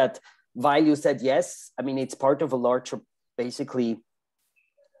was that while you said yes, I mean, it's part of a larger, basically,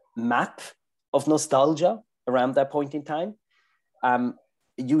 map of nostalgia around that point in time,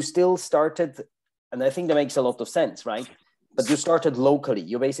 you still started, and I think that makes a lot of sense, right? But you started locally.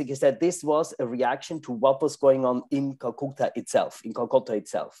 You basically said this was a reaction to what was going on in Calcutta itself.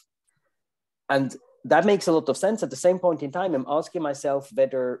 And that makes a lot of sense. At the same point in time, I'm asking myself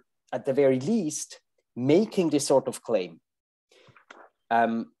whether, at the very least, making this sort of claim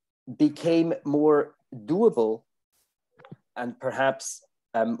became more doable and perhaps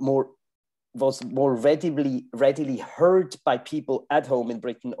more was more readily heard by people at home in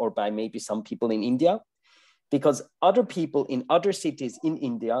Britain or by maybe some people in India, because other people in other cities in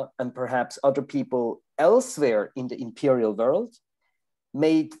India and perhaps other people elsewhere in the imperial world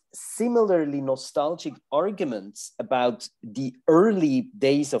made similarly nostalgic arguments about the early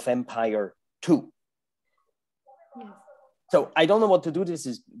days of empire too. Yes. So I don't know what to do.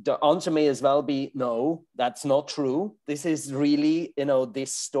 The answer may as well be, no, that's not true. This is really,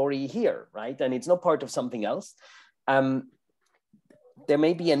 this story here, right? And it's not part of something else. There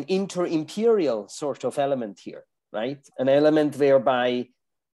may be an inter-imperial sort of element here, right? An element whereby,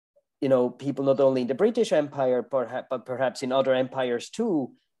 people not only in the British Empire, but perhaps in other empires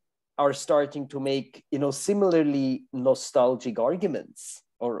too, are starting to make, similarly nostalgic arguments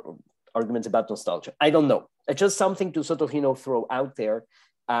or arguments about nostalgia. I don't know. It's just something to sort of, throw out there.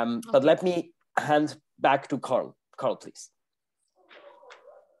 But let me hand back to Carl. Carl, please.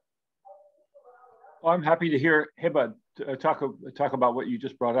 Well, I'm happy to hear Heba talk about what you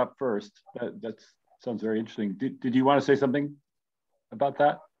just brought up first. That sounds very interesting. Did you want to say something about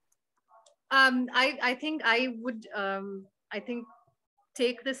that? I think I would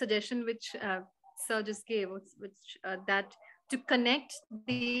take the suggestion which Sir just gave, which that to connect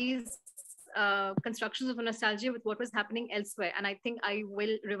these constructions of nostalgia with what was happening elsewhere. And I think I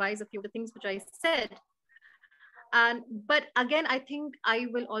will revise a few of the things which I said. But again, I think I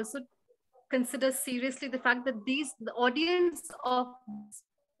will also consider seriously the fact that the audience of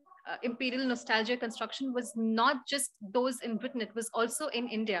imperial nostalgia construction was not just those in Britain, it was also in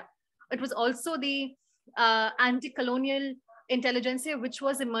India. It was also the anti-colonial intelligentsia which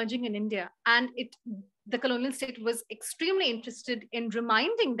was emerging in India. And the colonial state was extremely interested in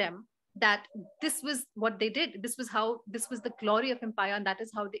reminding them that this was what they did. This was the glory of empire, and that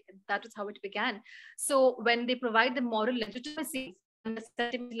is how it began. So when they provide the moral legitimacy and the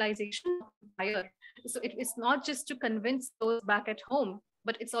sentimentalization of empire, so it's not just to convince those back at home,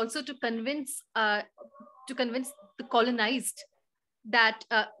 but it's also to convince the colonized that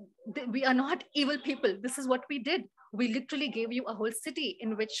we are not evil people. This is what we did. We literally gave you a whole city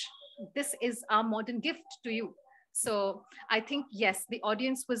in which this is our modern gift to you. So I think, yes, the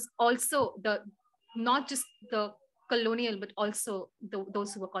audience was also not just the colonial, but also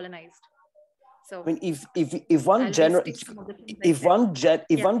those who were colonized. So I mean, if one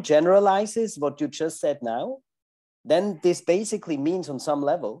generalizes what you just said now, then this basically means on some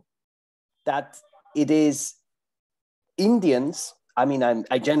level that it is Indians, I mean,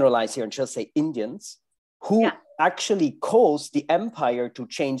 I generalize here and just say Indians, who actually caused the empire to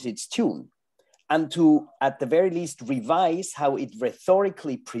change its tune and to, at the very least, revise how it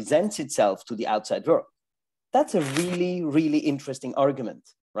rhetorically presents itself to the outside world. That's a really, really interesting argument,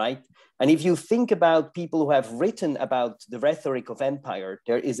 right? And if you think about people who have written about the rhetoric of empire,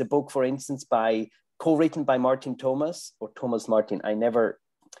 there is a book, for instance, co-written by Martin Thomas, or Thomas Martin, I never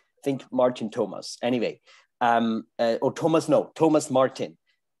think Martin Thomas, anyway, Thomas Martin,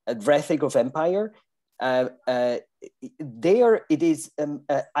 A Rhetoric of Empire. There it is,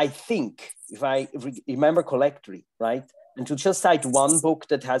 I think, if I remember correctly, right? And to just cite one book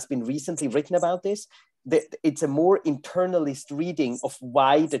that has been recently written about this, it's a more internalist reading of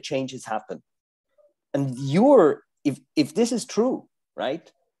why the changes happen. And if this is true,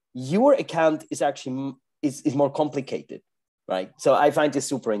 right, your account is actually is more complicated, right? So I find this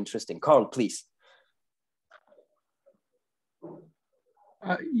super interesting. Carl, please.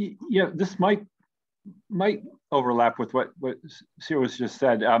 Yeah, this might overlap with what Cyrus just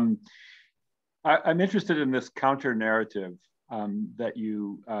said. I'm interested in this counter narrative that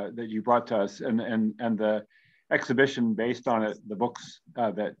you brought to us, and the exhibition based on it, the books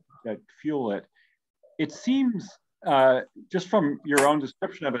that fuel it. It seems just from your own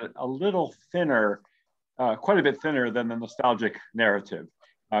description of it, a little thinner, quite a bit thinner than the nostalgic narrative.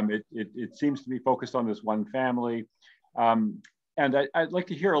 It seems to be focused on this one family. And I'd like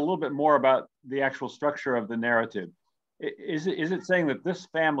to hear a little bit more about the actual structure of the narrative. Is it saying that this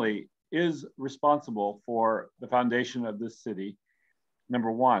family is responsible for the foundation of this city,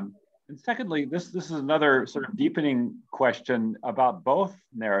 number one? And secondly, this is another sort of deepening question about both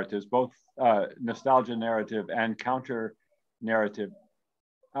narratives, both nostalgia narrative and counter narrative.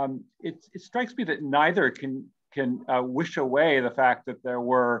 It strikes me that neither can wish away the fact that there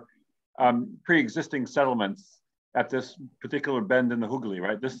were pre-existing settlements at this particular bend in the Hooghly,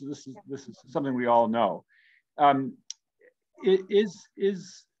 right? This is something we all know.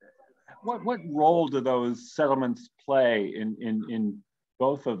 What role do those settlements play in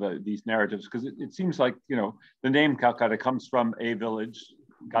both of these narratives? Because it seems like, the name Calcutta comes from a village,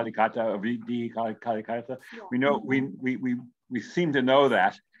 Calcutta, of the Calcutta. We know we we seem to know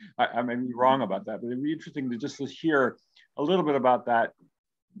that. I may be wrong about that, but it'd be interesting to just hear a little bit about that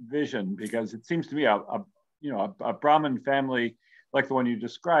vision, because it seems to me a Brahmin family like the one you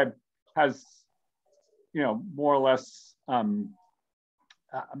described has, more or less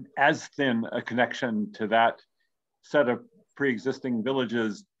as thin a connection to that set of pre-existing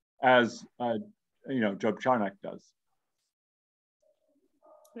villages as Job Charnock does.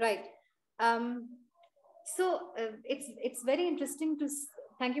 Right. It's very interesting to,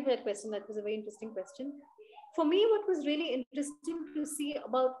 thank you for that question. That was a very interesting question. For me, what was really interesting to see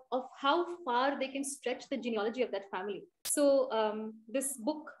of how far they can stretch the genealogy of that family. So this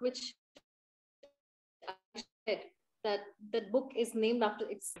book, which I said, that book is named after,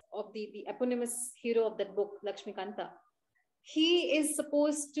 it's of the eponymous hero of that book, Lakshmikanta. He is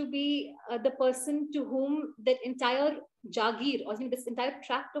supposed to be the person to whom that entire Jagir, or this entire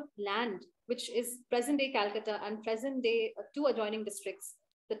tract of land, which is present-day Calcutta and present-day two adjoining districts,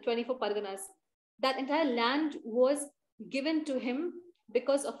 the 24 Parganas, that entire land was given to him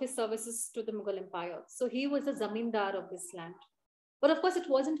because of his services to the Mughal Empire. So he was a zamindar of this land. But of course, it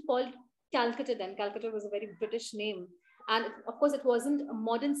wasn't called Calcutta then. Calcutta was a very British name. And of course, it wasn't a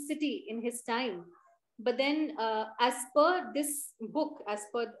modern city in his time. But then as per this book, as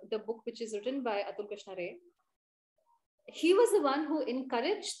per the book which is written by Atul Krishna Ray, he was the one who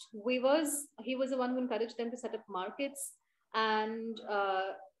encouraged weavers, he was the one who encouraged them to set up markets. And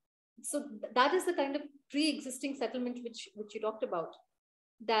so that is the kind of pre-existing settlement which you talked about,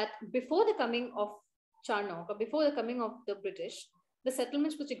 that before the coming of Charnock, or before the coming of the British, the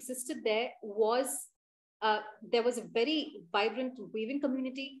settlements which existed there was, there was a very vibrant weaving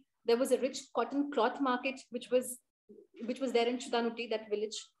community. There was a rich cotton cloth market, which was there in Chudanuti, that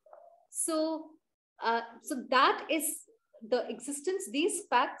village. So that is the existence, the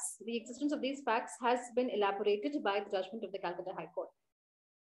existence of these facts has been elaborated by the judgment of the Calcutta High Court.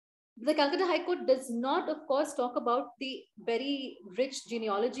 The Calcutta High Court does not, of course, talk about the very rich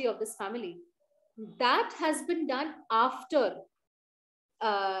genealogy of this family. That has been done after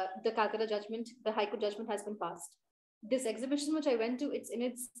the Calcutta judgment, the High Court judgment has been passed. This exhibition, which I went to, it's in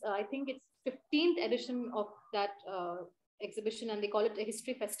its, I think it's 15th edition of that exhibition, and they call it a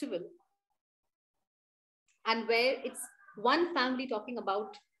history festival. And where it's one family talking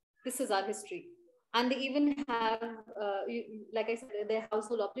about, this is our history. And they even have, like I said, their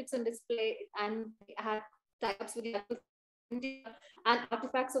household objects on display, and they had tie-ups with the India, and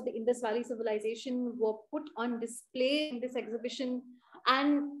artifacts of the Indus Valley civilization were put on display in this exhibition.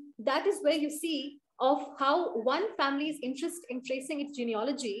 And that is where you see of how one family's interest in tracing its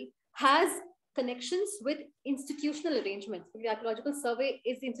genealogy has connections with institutional arrangements. The Archaeological Survey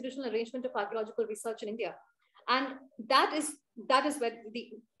is the institutional arrangement of archaeological research in India. And that is where the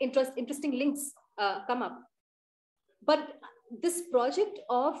interesting links come up. But this project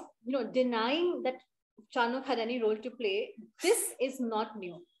of denying that Charnock had any role to play, this is not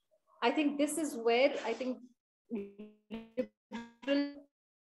new. I think this is where I think you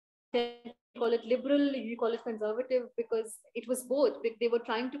call it liberal, you call it conservative, because it was both. They were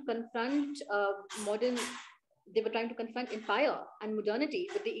trying to confront they were trying to confront empire and modernity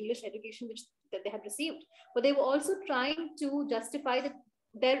with the English education that they had received. But they were also trying to justify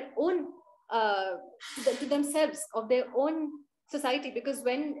their own, to themselves, of their own society. Because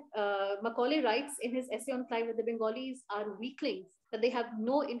when Macaulay writes in his essay on Clive that the Bengalis are weaklings, that they have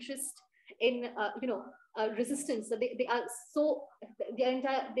no interest in, resistance, that they are so, they're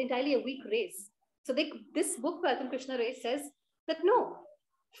entirely a weak race. So this book by Atul Krishna Ray says that no,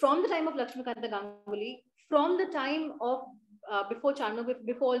 from the time of Lakshmikanta Ganguly, from the time of before Charnock,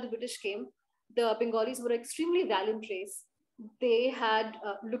 before all the British came, the Bengalis were an extremely valiant race. They had,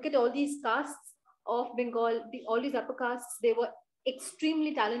 look at all these castes of Bengal, all these upper castes, they were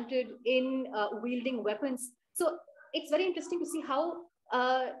extremely talented in wielding weapons. So it's very interesting to see how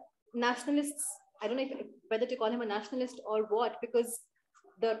nationalists, I don't know whether to call him a nationalist or what, because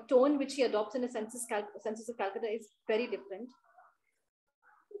the tone which he adopts in the census of Calcutta is very different.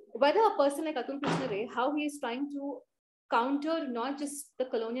 Whether a person like Atul Krishna Ray, how he is trying to counter not just the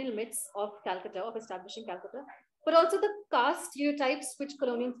colonial myths of Calcutta, of establishing Calcutta, but also the caste stereotypes which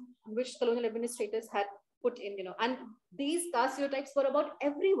colonial administrators had put in, and these caste stereotypes were about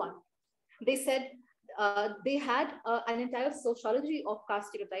everyone. They said they had an entire sociology of caste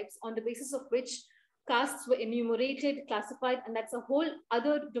stereotypes on the basis of which castes were enumerated, classified, and that's a whole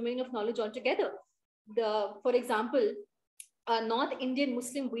other domain of knowledge altogether. For example, North Indian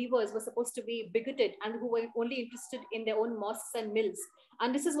Muslim weavers were supposed to be bigoted and who were only interested in their own mosques and mills.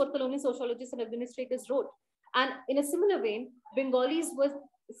 And this is what colonial sociologists and administrators wrote. And in a similar vein, Bengalis were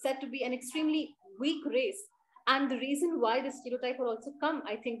said to be an extremely weak race. And the reason why the stereotype will also come,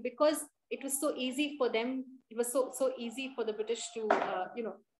 I think, because it was so easy for them. It was so easy for the British to,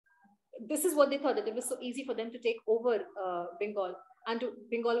 this is what they thought, that it was so easy for them to take over Bengal. And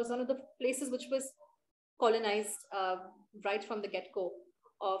Bengal was one of the places which was colonized right from the get-go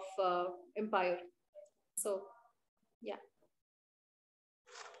of empire. So, yeah.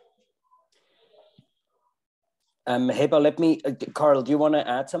 Heba, let me, Carl, do you want to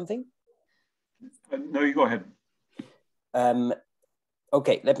add something? No, you go ahead.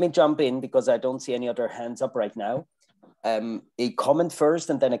 Okay, let me jump in because I don't see any other hands up right now. A comment first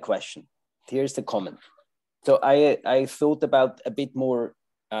and then a question. Here's the comment. So I thought about a bit more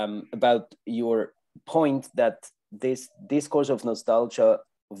about your point that this discourse of nostalgia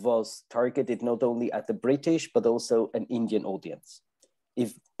was targeted not only at the British, but also an Indian audience.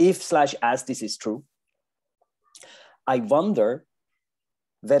 If/as this is true, I wonder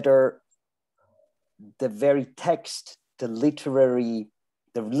whether the very text, the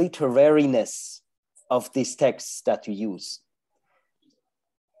literariness of these texts that you use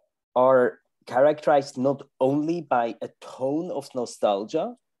are characterized not only by a tone of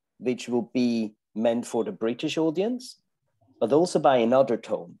nostalgia, which will be meant for the British audience, but also by another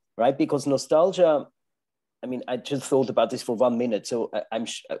tone, right? Because nostalgia, I mean, I just thought about this for 1 minute, so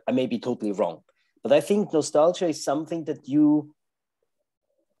I may be totally wrong. But I think nostalgia is something that you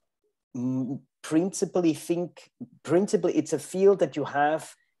principally it's a field that you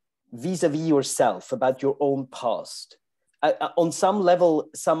have vis-a-vis yourself about your own past. On some level,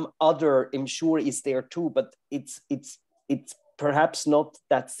 some other, I'm sure, is there too, but it's perhaps not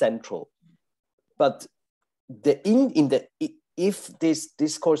that central. But if this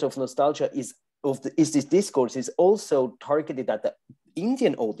discourse of nostalgia is also targeted at the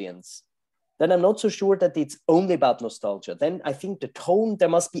Indian audience, then I'm not so sure that it's only about nostalgia. Then I think the tone, there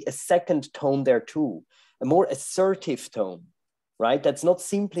must be a second tone there too, a more assertive tone, right? That's not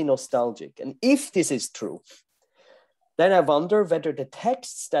simply nostalgic. And if this is true, then I wonder whether the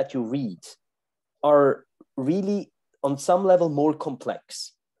texts that you read are really on some level more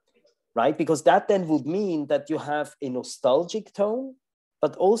complex, right? Because that then would mean that you have a nostalgic tone,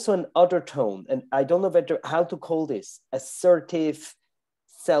 but also an other tone. And I don't know how to call this, assertive,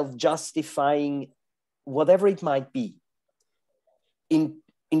 self-justifying, whatever it might be. In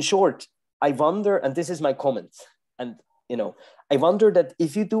short, I wonder, and this is my comment, and I wonder that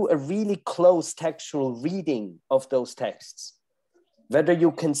if you do a really close textual reading of those texts, whether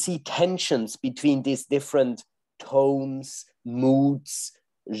you can see tensions between these different tones, moods,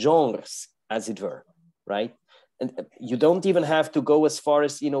 genres, as it were, right? And you don't even have to go as far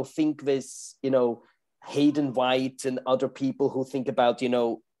as, think with, Hayden White and other people who think about,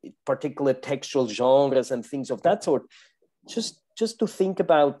 particular textual genres and things of that sort. Just to think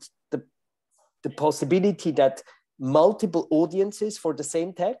about the possibility that multiple audiences for the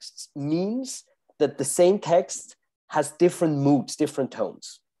same texts means that the same text has different moods, different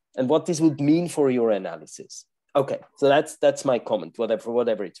tones, and what this would mean for your analysis. Okay, so that's my comment,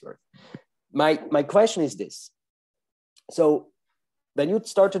 whatever it's worth. My question is this. So when you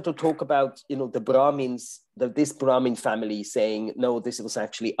started to talk about, the Brahmins, this Brahmin family saying, no, this was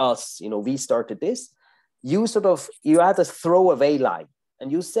actually us, we started this, you had a throwaway line,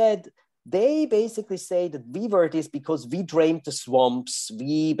 and you said, they basically say that we were this because we drained the swamps,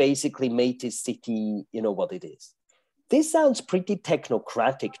 we basically made this city, what it is. This sounds pretty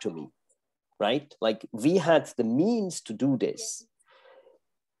technocratic to me, right? Like we had the means to do this.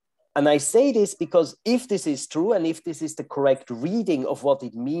 And I say this because if this is true, and if this is the correct reading of what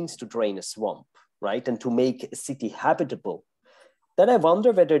it means to drain a swamp, right, and to make a city habitable, then I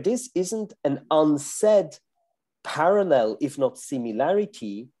wonder whether this isn't an unsaid parallel, if not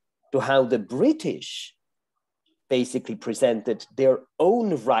similarity, to how the British basically presented their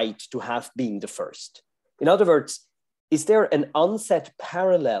own right to have been the first. In other words, is there an unsaid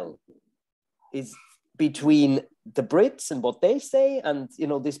parallel between the Brits and what they say and,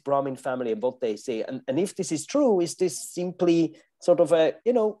 this Brahmin family and what they say? And if this is true, is this simply sort of a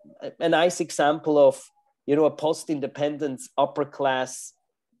nice example of, a post-independence upper class,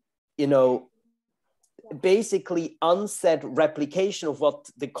 basically unsaid replication of what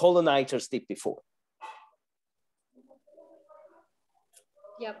the colonizers did before?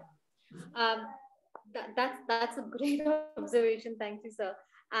 Yep. That's a great observation. Thank you, sir.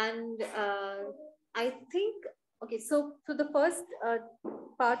 And I think, okay, so to the first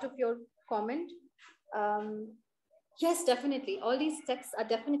part of your comment, yes, definitely. All these texts are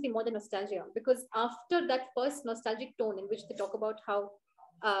definitely more than nostalgia, because after that first nostalgic tone in which they talk about how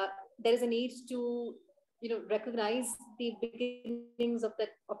there is a need to recognize the beginnings of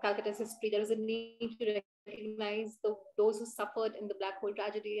Calcutta's history. There is a need to recognize those who suffered in the Black Hole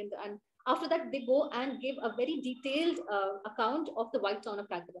tragedy, and after that they go and give a very detailed account of the white town of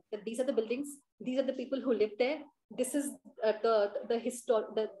Calcutta. That these are the buildings, these are the people who live there. This is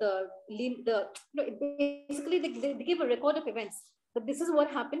basically they give a record of events. That this is what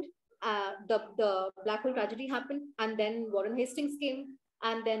happened. The Black Hole tragedy happened, and then Warren Hastings came,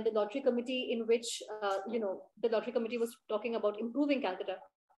 and then the lottery committee, in which the lottery committee was talking about improving Calcutta.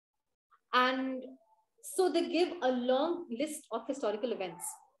 And so they give a long list of historical events,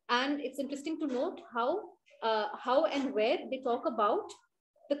 and it's interesting to note how and where they talk about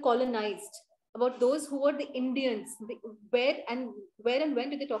the colonized, about those who were the Indians. Where and when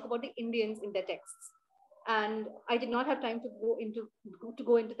do they talk about the Indians in their texts? And I did not have time to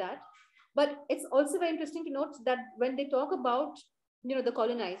go into that. But it's also very interesting to note that when they talk about the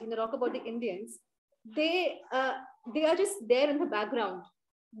colonized, when they talk about the Indians, they are just there in the background.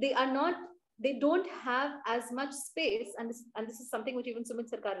 They don't have as much space, and this is something which even Sumit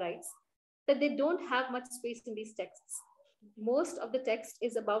Sarkar writes, that they don't have much space in these texts. Most of the text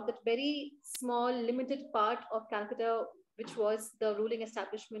is about that very small, limited part of Calcutta, which was the ruling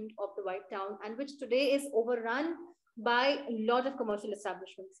establishment of the White Town, and which today is overrun by a lot of commercial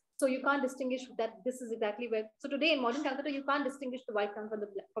establishments. So you can't distinguish that this is exactly where. So today in modern Calcutta, you can't distinguish the White Town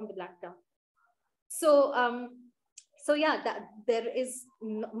from the Black Town. So yeah, that there is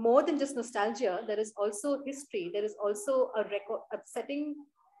more than just nostalgia. There is also history. There is also a setting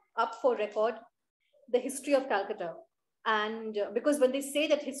up for record the history of Calcutta. And because when they say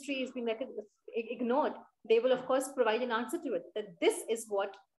that history is being ignored, they will of course provide an answer to it, that this is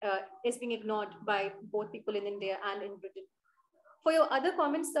what is being ignored by both people in India and in Britain. For your other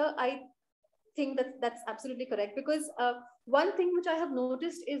comments, sir, I think that that's absolutely correct, because one thing which I have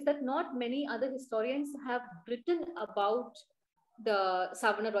noticed is that not many other historians have written about the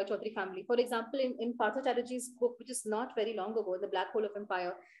Savarna Roy Chaudhary family. For example, in Partha Chatterjee's book, which is not very long ago, The Black Hole of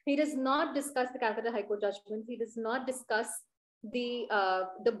Empire, he does not discuss the Calcutta High Court judgment. He does not discuss the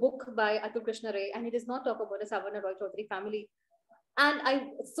book by Atul Krishna Ray, and he does not talk about the Savarna Roy Chaudhary family. And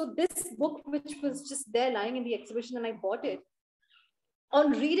so this book, which was just there lying in the exhibition, and I bought it.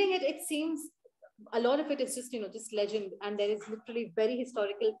 On reading it, it seems a lot of it is just legend, and there is literally very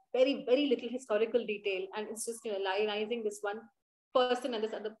little historical detail, and it's just lionizing this one person and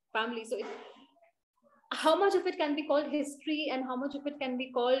this other family. So how much of it can be called history and how much of it can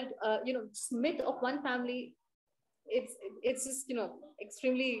be called myth of one family, it's just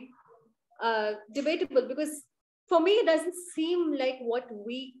extremely debatable, because for me it doesn't seem like what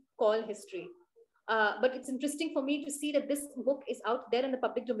we call history. But it's interesting for me to see that this book is out there in the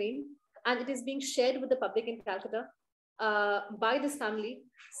public domain, and it is being shared with the public in Calcutta by this family.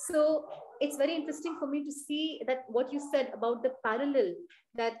 So it's very interesting for me to see that what you said about the parallel,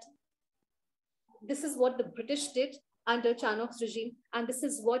 that this is what the British did under Chanok's regime, and this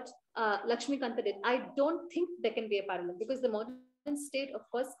is what Lakshmi Kanta did. I don't think there can be a parallel, because the modern state, of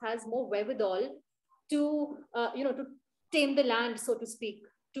course, has more wherewithal to to tame the land, so to speak,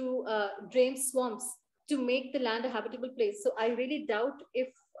 to drain swamps, to make the land a habitable place. So I really doubt if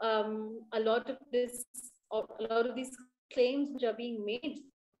a lot of these claims which are being made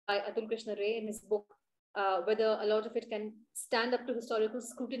by Atul Krishna Ray in his book, whether a lot of it can stand up to historical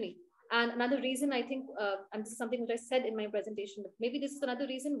scrutiny. And another reason, I think, and this is something which I said in my presentation, that maybe this is another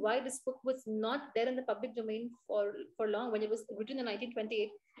reason why this book was not there in the public domain for long. When it was written in 1928,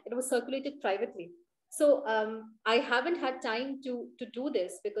 it was circulated privately. So I haven't had time to do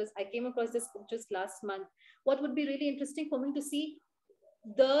this, because I came across this book just last month. What would be really interesting for me to see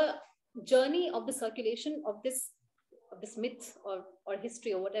the journey of the circulation of this myth or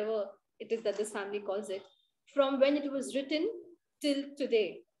history, or whatever it is that this family calls it, from when it was written till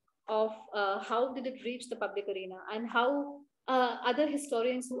today, of how did it reach the public arena, and how other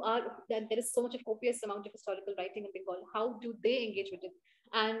historians that there is so much of copious amount of historical writing in Bengal, how do they engage with it,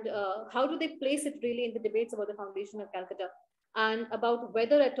 and how do they place it really in the debates about the foundation of Calcutta, and about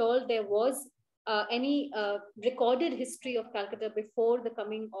whether at all there was any recorded history of Calcutta before the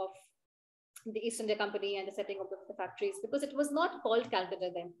coming of the East India Company and the setting of the factories, because it was not called Calcutta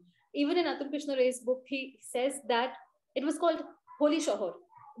then. Even in Atul Krishna Ray's book, he says that it was called Holi Shahar.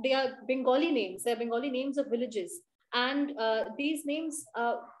 They are Bengali names. They are Bengali names of villages. And these names,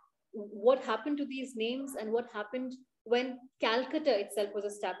 what happened to these names, and what happened when Calcutta itself was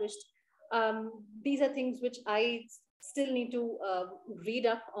established, these are things which I still need to read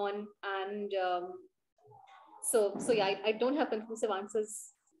up on. And so yeah, I don't have conclusive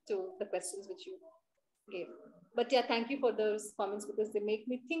answers to the questions which you gave. But yeah, thank you for those comments, because they make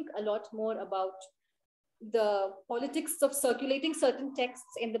me think a lot more about the politics of circulating certain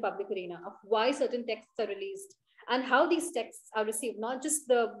texts in the public arena, of why certain texts are released, and how these texts are received, not just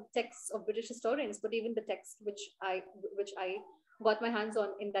the texts of British historians, but even the texts which I got my hands on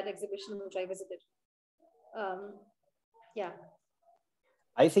in that exhibition which I visited. Yeah.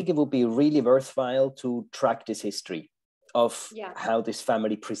 I think it would be really worthwhile to track this history of how this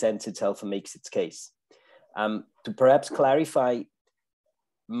family presents itself and makes its case. To perhaps clarify,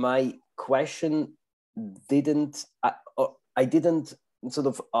 my question I didn't sort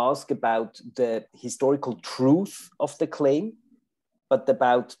of ask about the historical truth of the claim, but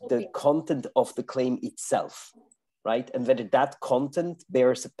about the content of the claim itself, right? And whether that content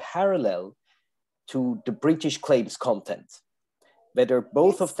bears a parallel to the British claims content, whether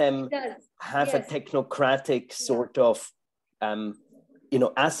both of them have a technocratic sort of,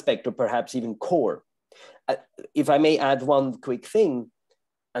 aspect, or perhaps even core. If I may add one quick thing,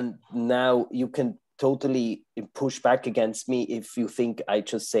 and now you can totally push back against me if you think I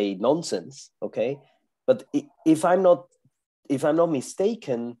just say nonsense, okay? But if I'm not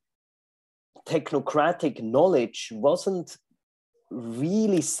mistaken, technocratic knowledge wasn't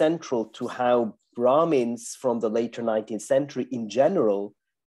really central to how Brahmins from the later 19th century in general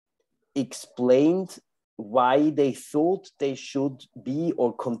explained why they thought they should be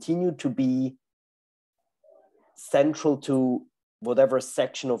or continue to be central to whatever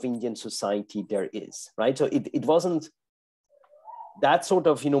section of Indian society there is, right? So it wasn't that sort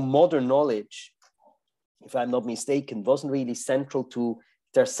of, modern knowledge, if I'm not mistaken, wasn't really central to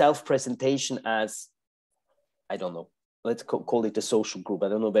their self-presentation as, I don't know, let's call it a social group. I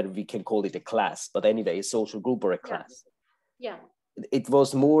don't know whether we can call it a class, but anyway, a social group or a class. Yeah. It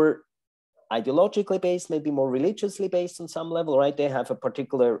was more ideologically based, maybe more religiously based on some level, right? They have a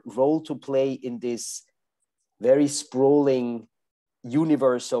particular role to play in this very sprawling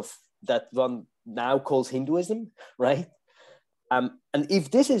universe of that one now calls Hinduism, right? And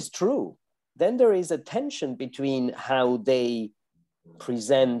if this is true, then there is a tension between how they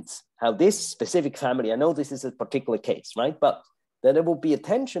present, how this specific family, I know this is a particular case, right? But then there will be a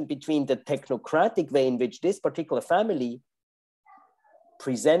tension between the technocratic way in which this particular family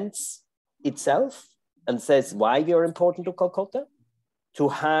presents itself and says why we are important to Calcutta, to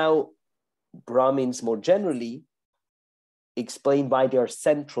how Brahmins more generally explain why they are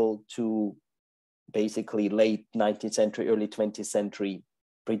central to basically late 19th century, early 20th century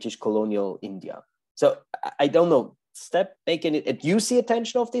British colonial India. So I don't know, making it, you see a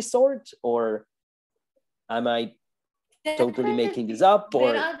tension of this sort, or am I totally making this up?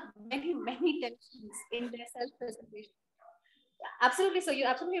 Or there are many tensions in their self-presentation. Absolutely. So you're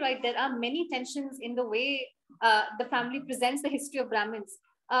absolutely right. There are many tensions in the way the family presents the history of Brahmins.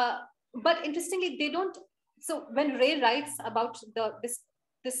 But interestingly, they don't. So when Ray writes about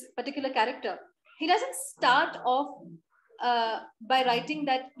this particular character, he doesn't start off by writing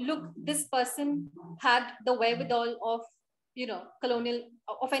that, look, this person had the wherewithal of, colonial,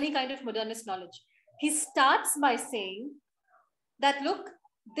 of any kind of modernist knowledge. He starts by saying that, look,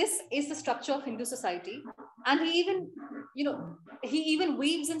 this is the structure of Hindu society. And he even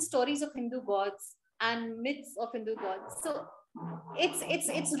weaves in stories of Hindu gods and myths of Hindu gods. So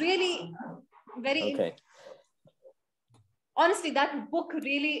it's really very, okay. Honestly, that book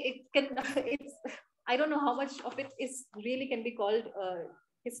really, I don't know how much of it is really can be called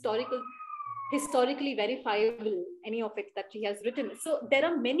historically verifiable, any of it that he has written. So there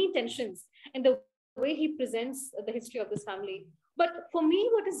are many tensions in the way he presents the history of this family. But for me,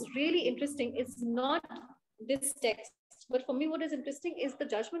 what is really interesting is not this text, but for me, what is interesting is the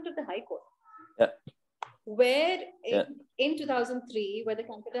judgment of the High Court. Yeah. Where in 2003, where the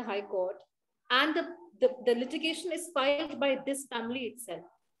Calcutta High Court, and the litigation is filed by this family itself.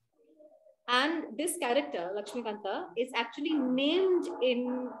 And this character, Lakshmikanta, is actually named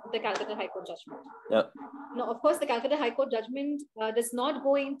in the Calcutta High Court judgment. Yeah. Now, of course, the Calcutta High Court judgment does not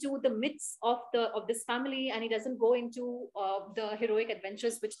go into the myths of this family, and it doesn't go into the heroic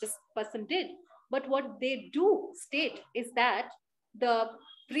adventures which this person did. But what they do state is that the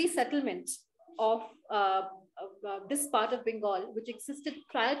pre-settlement of this part of Bengal, which existed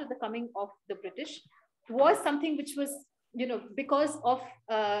prior to the coming of the British, was something which was, because of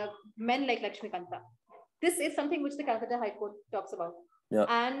men like Lakshmikanta. This is something which the Calcutta High Court talks about. Yeah.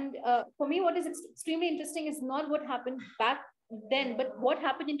 And for me, what is extremely interesting is not what happened back then, but what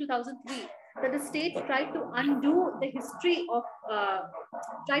happened in 2003, that the state tried to undo the history of,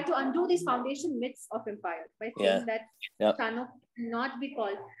 tried to undo these foundation myths of empire by saying that Chanuk not be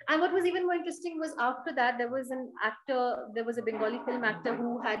called. And what was even more interesting was after that, there was an actor, there was a Bengali film actor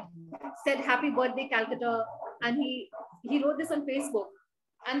who had said, "Happy birthday, Calcutta." And he wrote this on Facebook.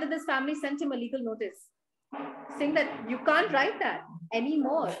 And then this family sent him a legal notice saying that you can't write that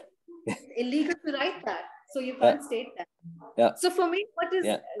anymore. It's illegal to write that. So you can't state that. Yeah. So for me, what is...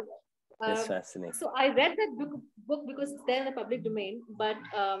 That's fascinating. So I read that book because it's there in the public domain, but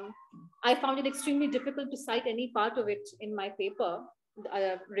I found it extremely difficult to cite any part of it in my paper,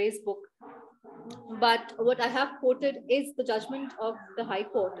 Ray's book. But what I have quoted is the judgment of the High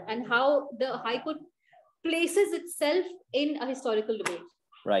Court and how the High Court places itself in a historical debate.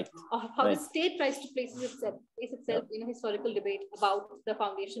 Right. Of how the state tries to place itself in a historical debate about the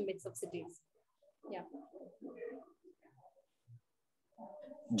foundation myths of cities. Yeah.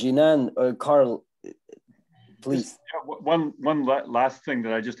 Jinan or Carl, please. One last thing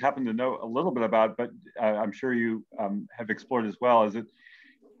that I just happen to know a little bit about, but I'm sure you have explored as well, is that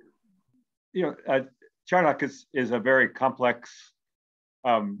Charnock is a very complex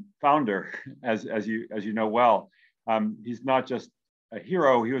founder, as you know well. He's not just a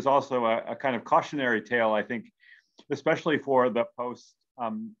hero; he was also a kind of cautionary tale, I think, especially for the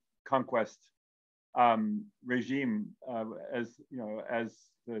post-conquest regime, as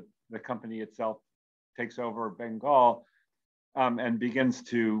the company itself takes over Bengal and begins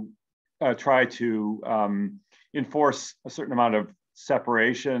to try to enforce a certain amount of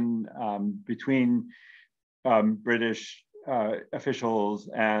separation between British officials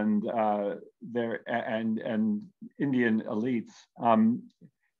and and Indian elites.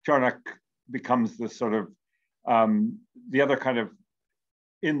 Charnock becomes this sort of the other kind of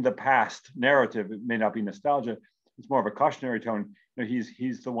in the past narrative. It may not be nostalgia; it's more of a cautionary tone.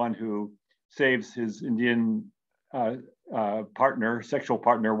 He's the one who saves his Indian sexual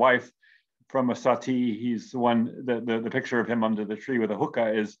partner, wife, from a sati. He's the one. The picture of him under the tree with a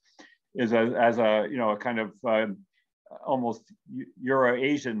hookah is as a kind of almost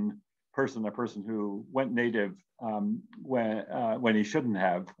Euro-Asian person, a person who went native when he shouldn't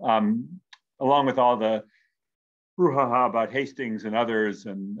have, along with all the brouhaha about Hastings and others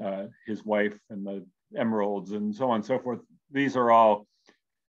and his wife and the emeralds and so on and so forth. These are all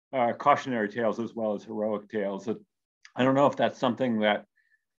cautionary tales as well as heroic tales. I don't know if that's something that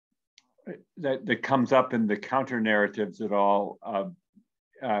comes up in the counter narratives at all,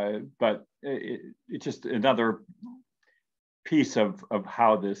 but it's just another piece of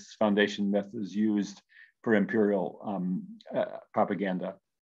how this foundation myth is used for imperial propaganda.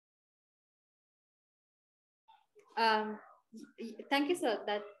 Thank you, sir.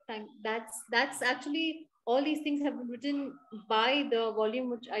 That's actually, all these things have been written by the volume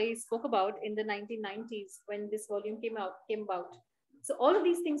which I spoke about in the 1990s when this volume came about. So all of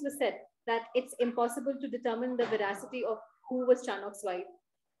these things were said, that it's impossible to determine the veracity of who was Charnock's wife.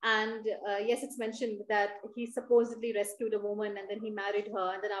 And yes, it's mentioned that he supposedly rescued a woman and then he married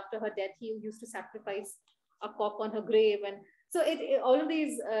her, and then after her death, he used to sacrifice a cock on her grave. And so all of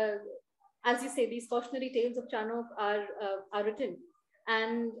these, as you say, these cautionary tales of Charnock are written.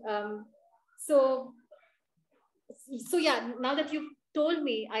 And so yeah, now that you've told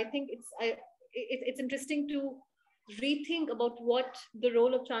me, I think it's interesting to rethink about what the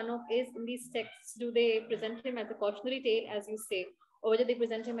role of Charnock is in these texts. Do they present him as a cautionary tale, as you say, or whether they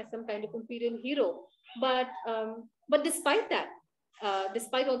present him as some kind of imperial hero? But despite that,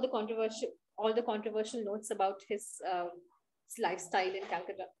 despite all the controversial notes about his lifestyle in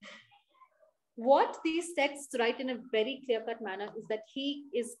Calcutta, what these texts write in a very clear-cut manner is that he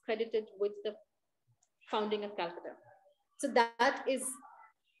is credited with the founding of Calcutta. So that is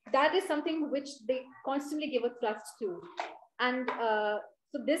something which they constantly give a thrust to. And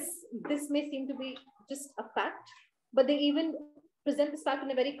so this may seem to be just a fact, but they even present this fact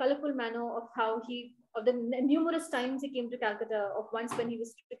in a very colorful manner of how of the numerous times he came to Calcutta, of once when he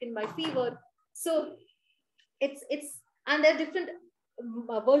was stricken by fever. So and there are different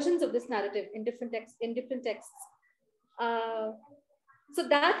versions of this narrative in different texts. So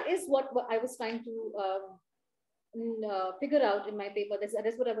that is what I was trying to figure out in my paper.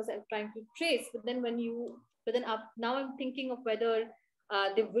 That's what I was trying to trace. But then now I'm thinking of whether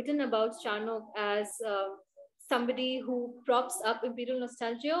they've written about Charnock as somebody who props up imperial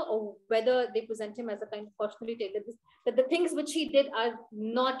nostalgia, or whether they present him as a kind of cautionary tale that the things which he did are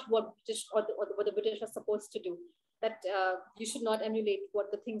not what British or what the British are supposed to do. That you should not emulate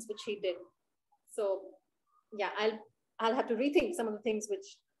what the things which he did. So yeah, I'll have to rethink some of the things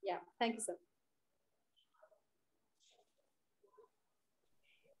which, yeah. Thank you, sir.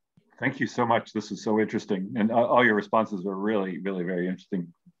 Thank you so much. This is so interesting, and all your responses were really, really very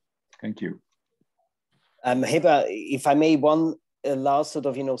interesting. Thank you. Heba, if I may, one last sort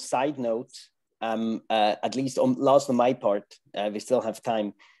of side note, at least last on my part, we still have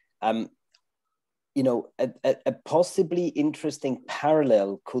time. A possibly interesting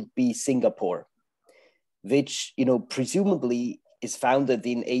parallel could be Singapore. which, you know, presumably is founded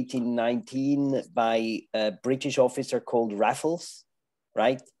in 1819 by a British officer called Raffles,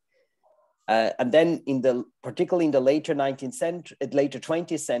 right? And then particularly in the later 19th century, later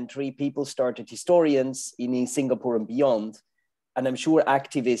 20th century, people started, historians in Singapore and beyond, and I'm sure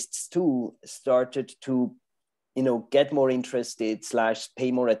activists too, started to, you know, get more interested /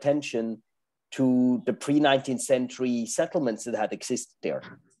 pay more attention to the pre-19th century settlements that had existed there.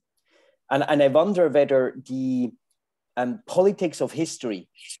 And I wonder whether the politics of history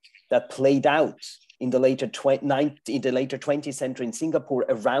that played out in the later 20th century in Singapore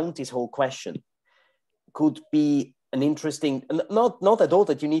around this whole question could be an interesting, not at all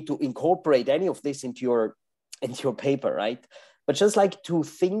that you need to incorporate any of this into your paper, right? But just like to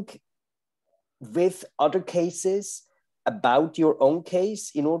think with other cases about your own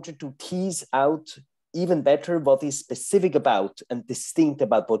case in order to tease out even better what is specific about and distinct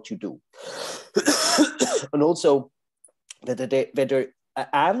about what you do. And also whether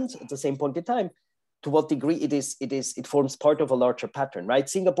and at the same point in time, to what degree it forms part of a larger pattern, right?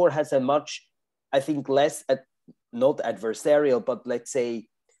 Singapore has a much, I think, less, not adversarial, but let's say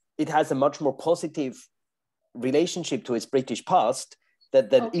it has a much more positive relationship to its British past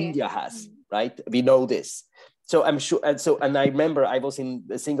that India has, right? We know this. So I'm sure, and I remember I was in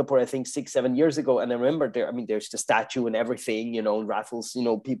Singapore, I think 6-7 years ago, and I remember there's the statue and everything, you know, Raffles, you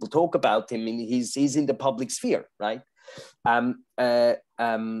know, people talk about him, and he's in the public sphere, right? And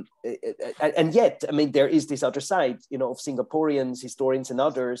yet, I mean, there is this other side, you know, of Singaporeans, historians, and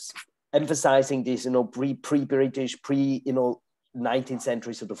others emphasizing this, you know, pre-British, you know, 19th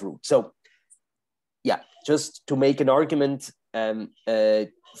century sort of route. So, yeah, just to make an argument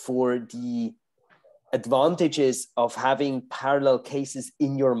for the advantages of having parallel cases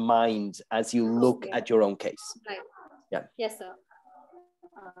in your mind as you look at your own case. Right. Yeah. Yes, sir.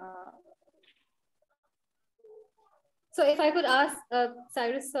 So if I could ask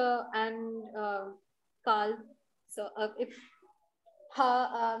Cyrus sir and Carl, so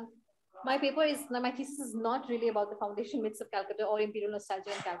my thesis is not really about the foundation myths of Calcutta or imperial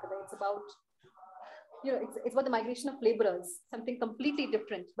nostalgia in Calcutta. It's about, you know, it's about the migration of laborers, something completely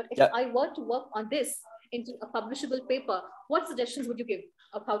different. But if I were to work on this into a publishable paper, what suggestions would you give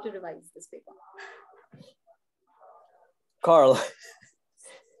of how to revise this paper? Carl.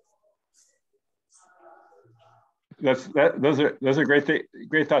 Those are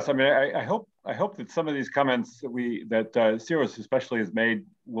great thoughts. I mean, I hope that some of these comments that Cyrus especially has made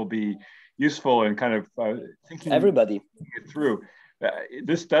will be useful in kind of thinking everybody it through.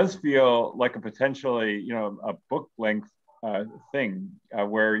 This does feel like a potentially, you know, a book length thing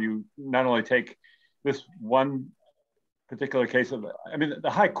where you not only take this one particular case of, I mean,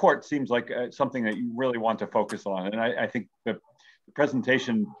 the High Court seems like something that you really want to focus on, and I think the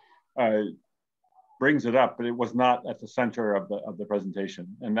presentation brings it up, but it was not at the center of the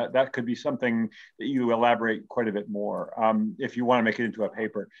presentation, and that could be something that you elaborate quite a bit more if you want to make it into a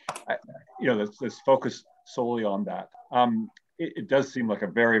paper. You know, let's focus solely on that. It does seem like a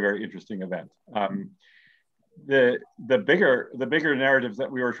very, very interesting event. The bigger narratives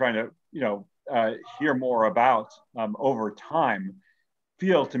that we were trying to, you know, hear more about over time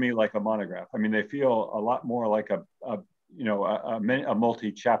feel to me like a monograph. I mean, they feel a lot more like a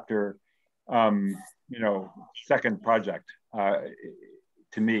multi-chapter, you know, second project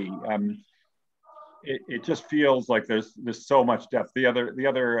to me. It just feels like there's so much depth. The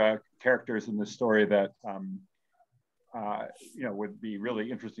other characters in this story that you know, would be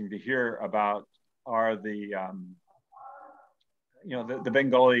really interesting to hear about are the you know, the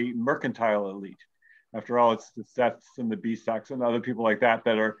Bengali mercantile elite. After all, it's the Seths and the Bisaks and other people like that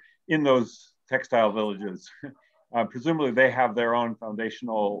are in those textile villages. Presumably, they have their own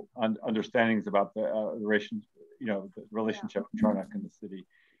foundational understandings about the relationship of Charnock and the city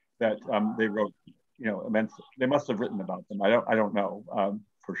that they wrote. You know, immense. They must have written about them. I don't know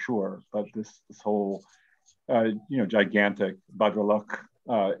for sure, but this whole you know, gigantic Bhadralok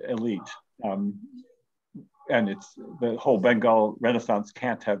elite. And it's the whole Bengal Renaissance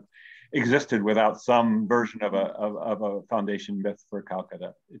can't have existed without some version of a foundation myth for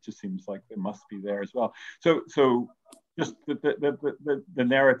Calcutta. It just seems like it must be there as well. So just the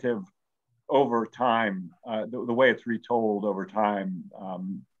narrative over time, the way it's retold over time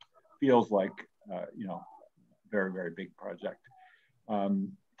feels like you know, very, very big project.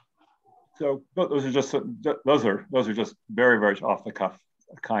 So those are just very, very off the cuff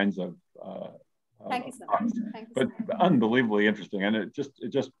kinds of thank you, sir. Thank you, but sir. Unbelievably interesting, and it just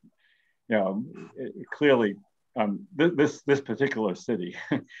you know, it clearly this particular city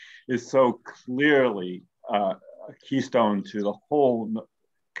is so clearly a keystone to the whole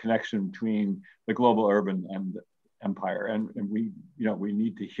connection between the global urban and empire, and we we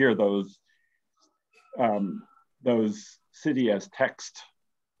need to hear those city as text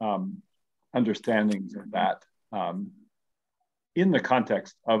understandings of that in the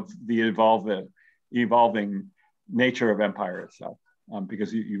context of the evolving nature of empire itself.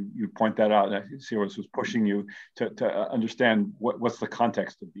 Because you point that out, and I see was pushing you to understand what's the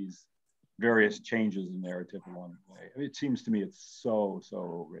context of these various changes in narrative along the way. I mean, it seems to me it's so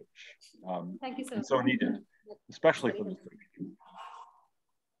rich. Thank you, sir. And so needed, especially for this period.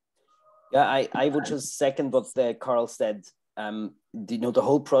 Yeah, I would just second what Carl said. The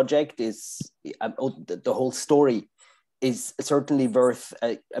whole project is, the whole story is certainly worth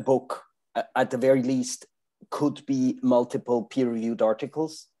a book. At the very least, could be multiple peer-reviewed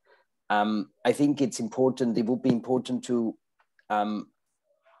articles. I think it's important, it would be important to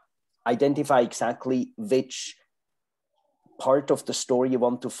identify exactly which part of the story you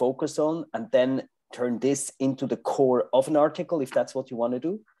want to focus on, and then turn this into the core of an article, if that's what you want to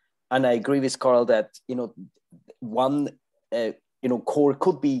do. And I agree with Carl that, one, core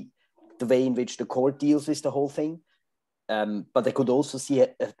could be the way in which the core deals with the whole thing. But I could also see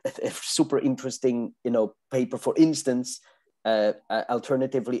a super interesting, paper, for instance,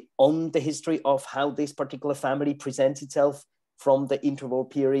 alternatively on the history of how this particular family presents itself from the interwar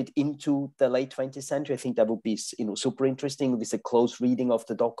period into the late 20th century. I think that would be, super interesting with a close reading of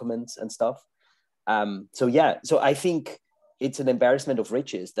the documents and stuff. So I think it's an embarrassment of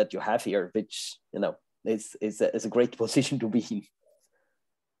riches that you have here, which, is a great position to be in.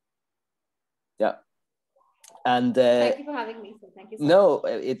 Yeah. And thank you for having me. So thank you. No,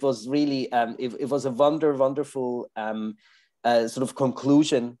 it was really it was a wonderful sort of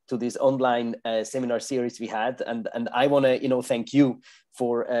conclusion to this online seminar series we had, and I want to thank you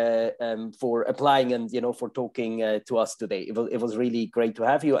for applying and for talking to us today. It was really great to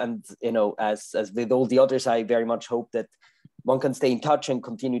have you, and as with all the others, I very much hope that one can stay in touch and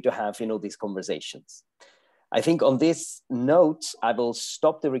continue to have these conversations. I think on this note, I will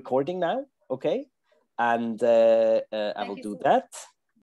stop the recording now. Okay. And I will do that.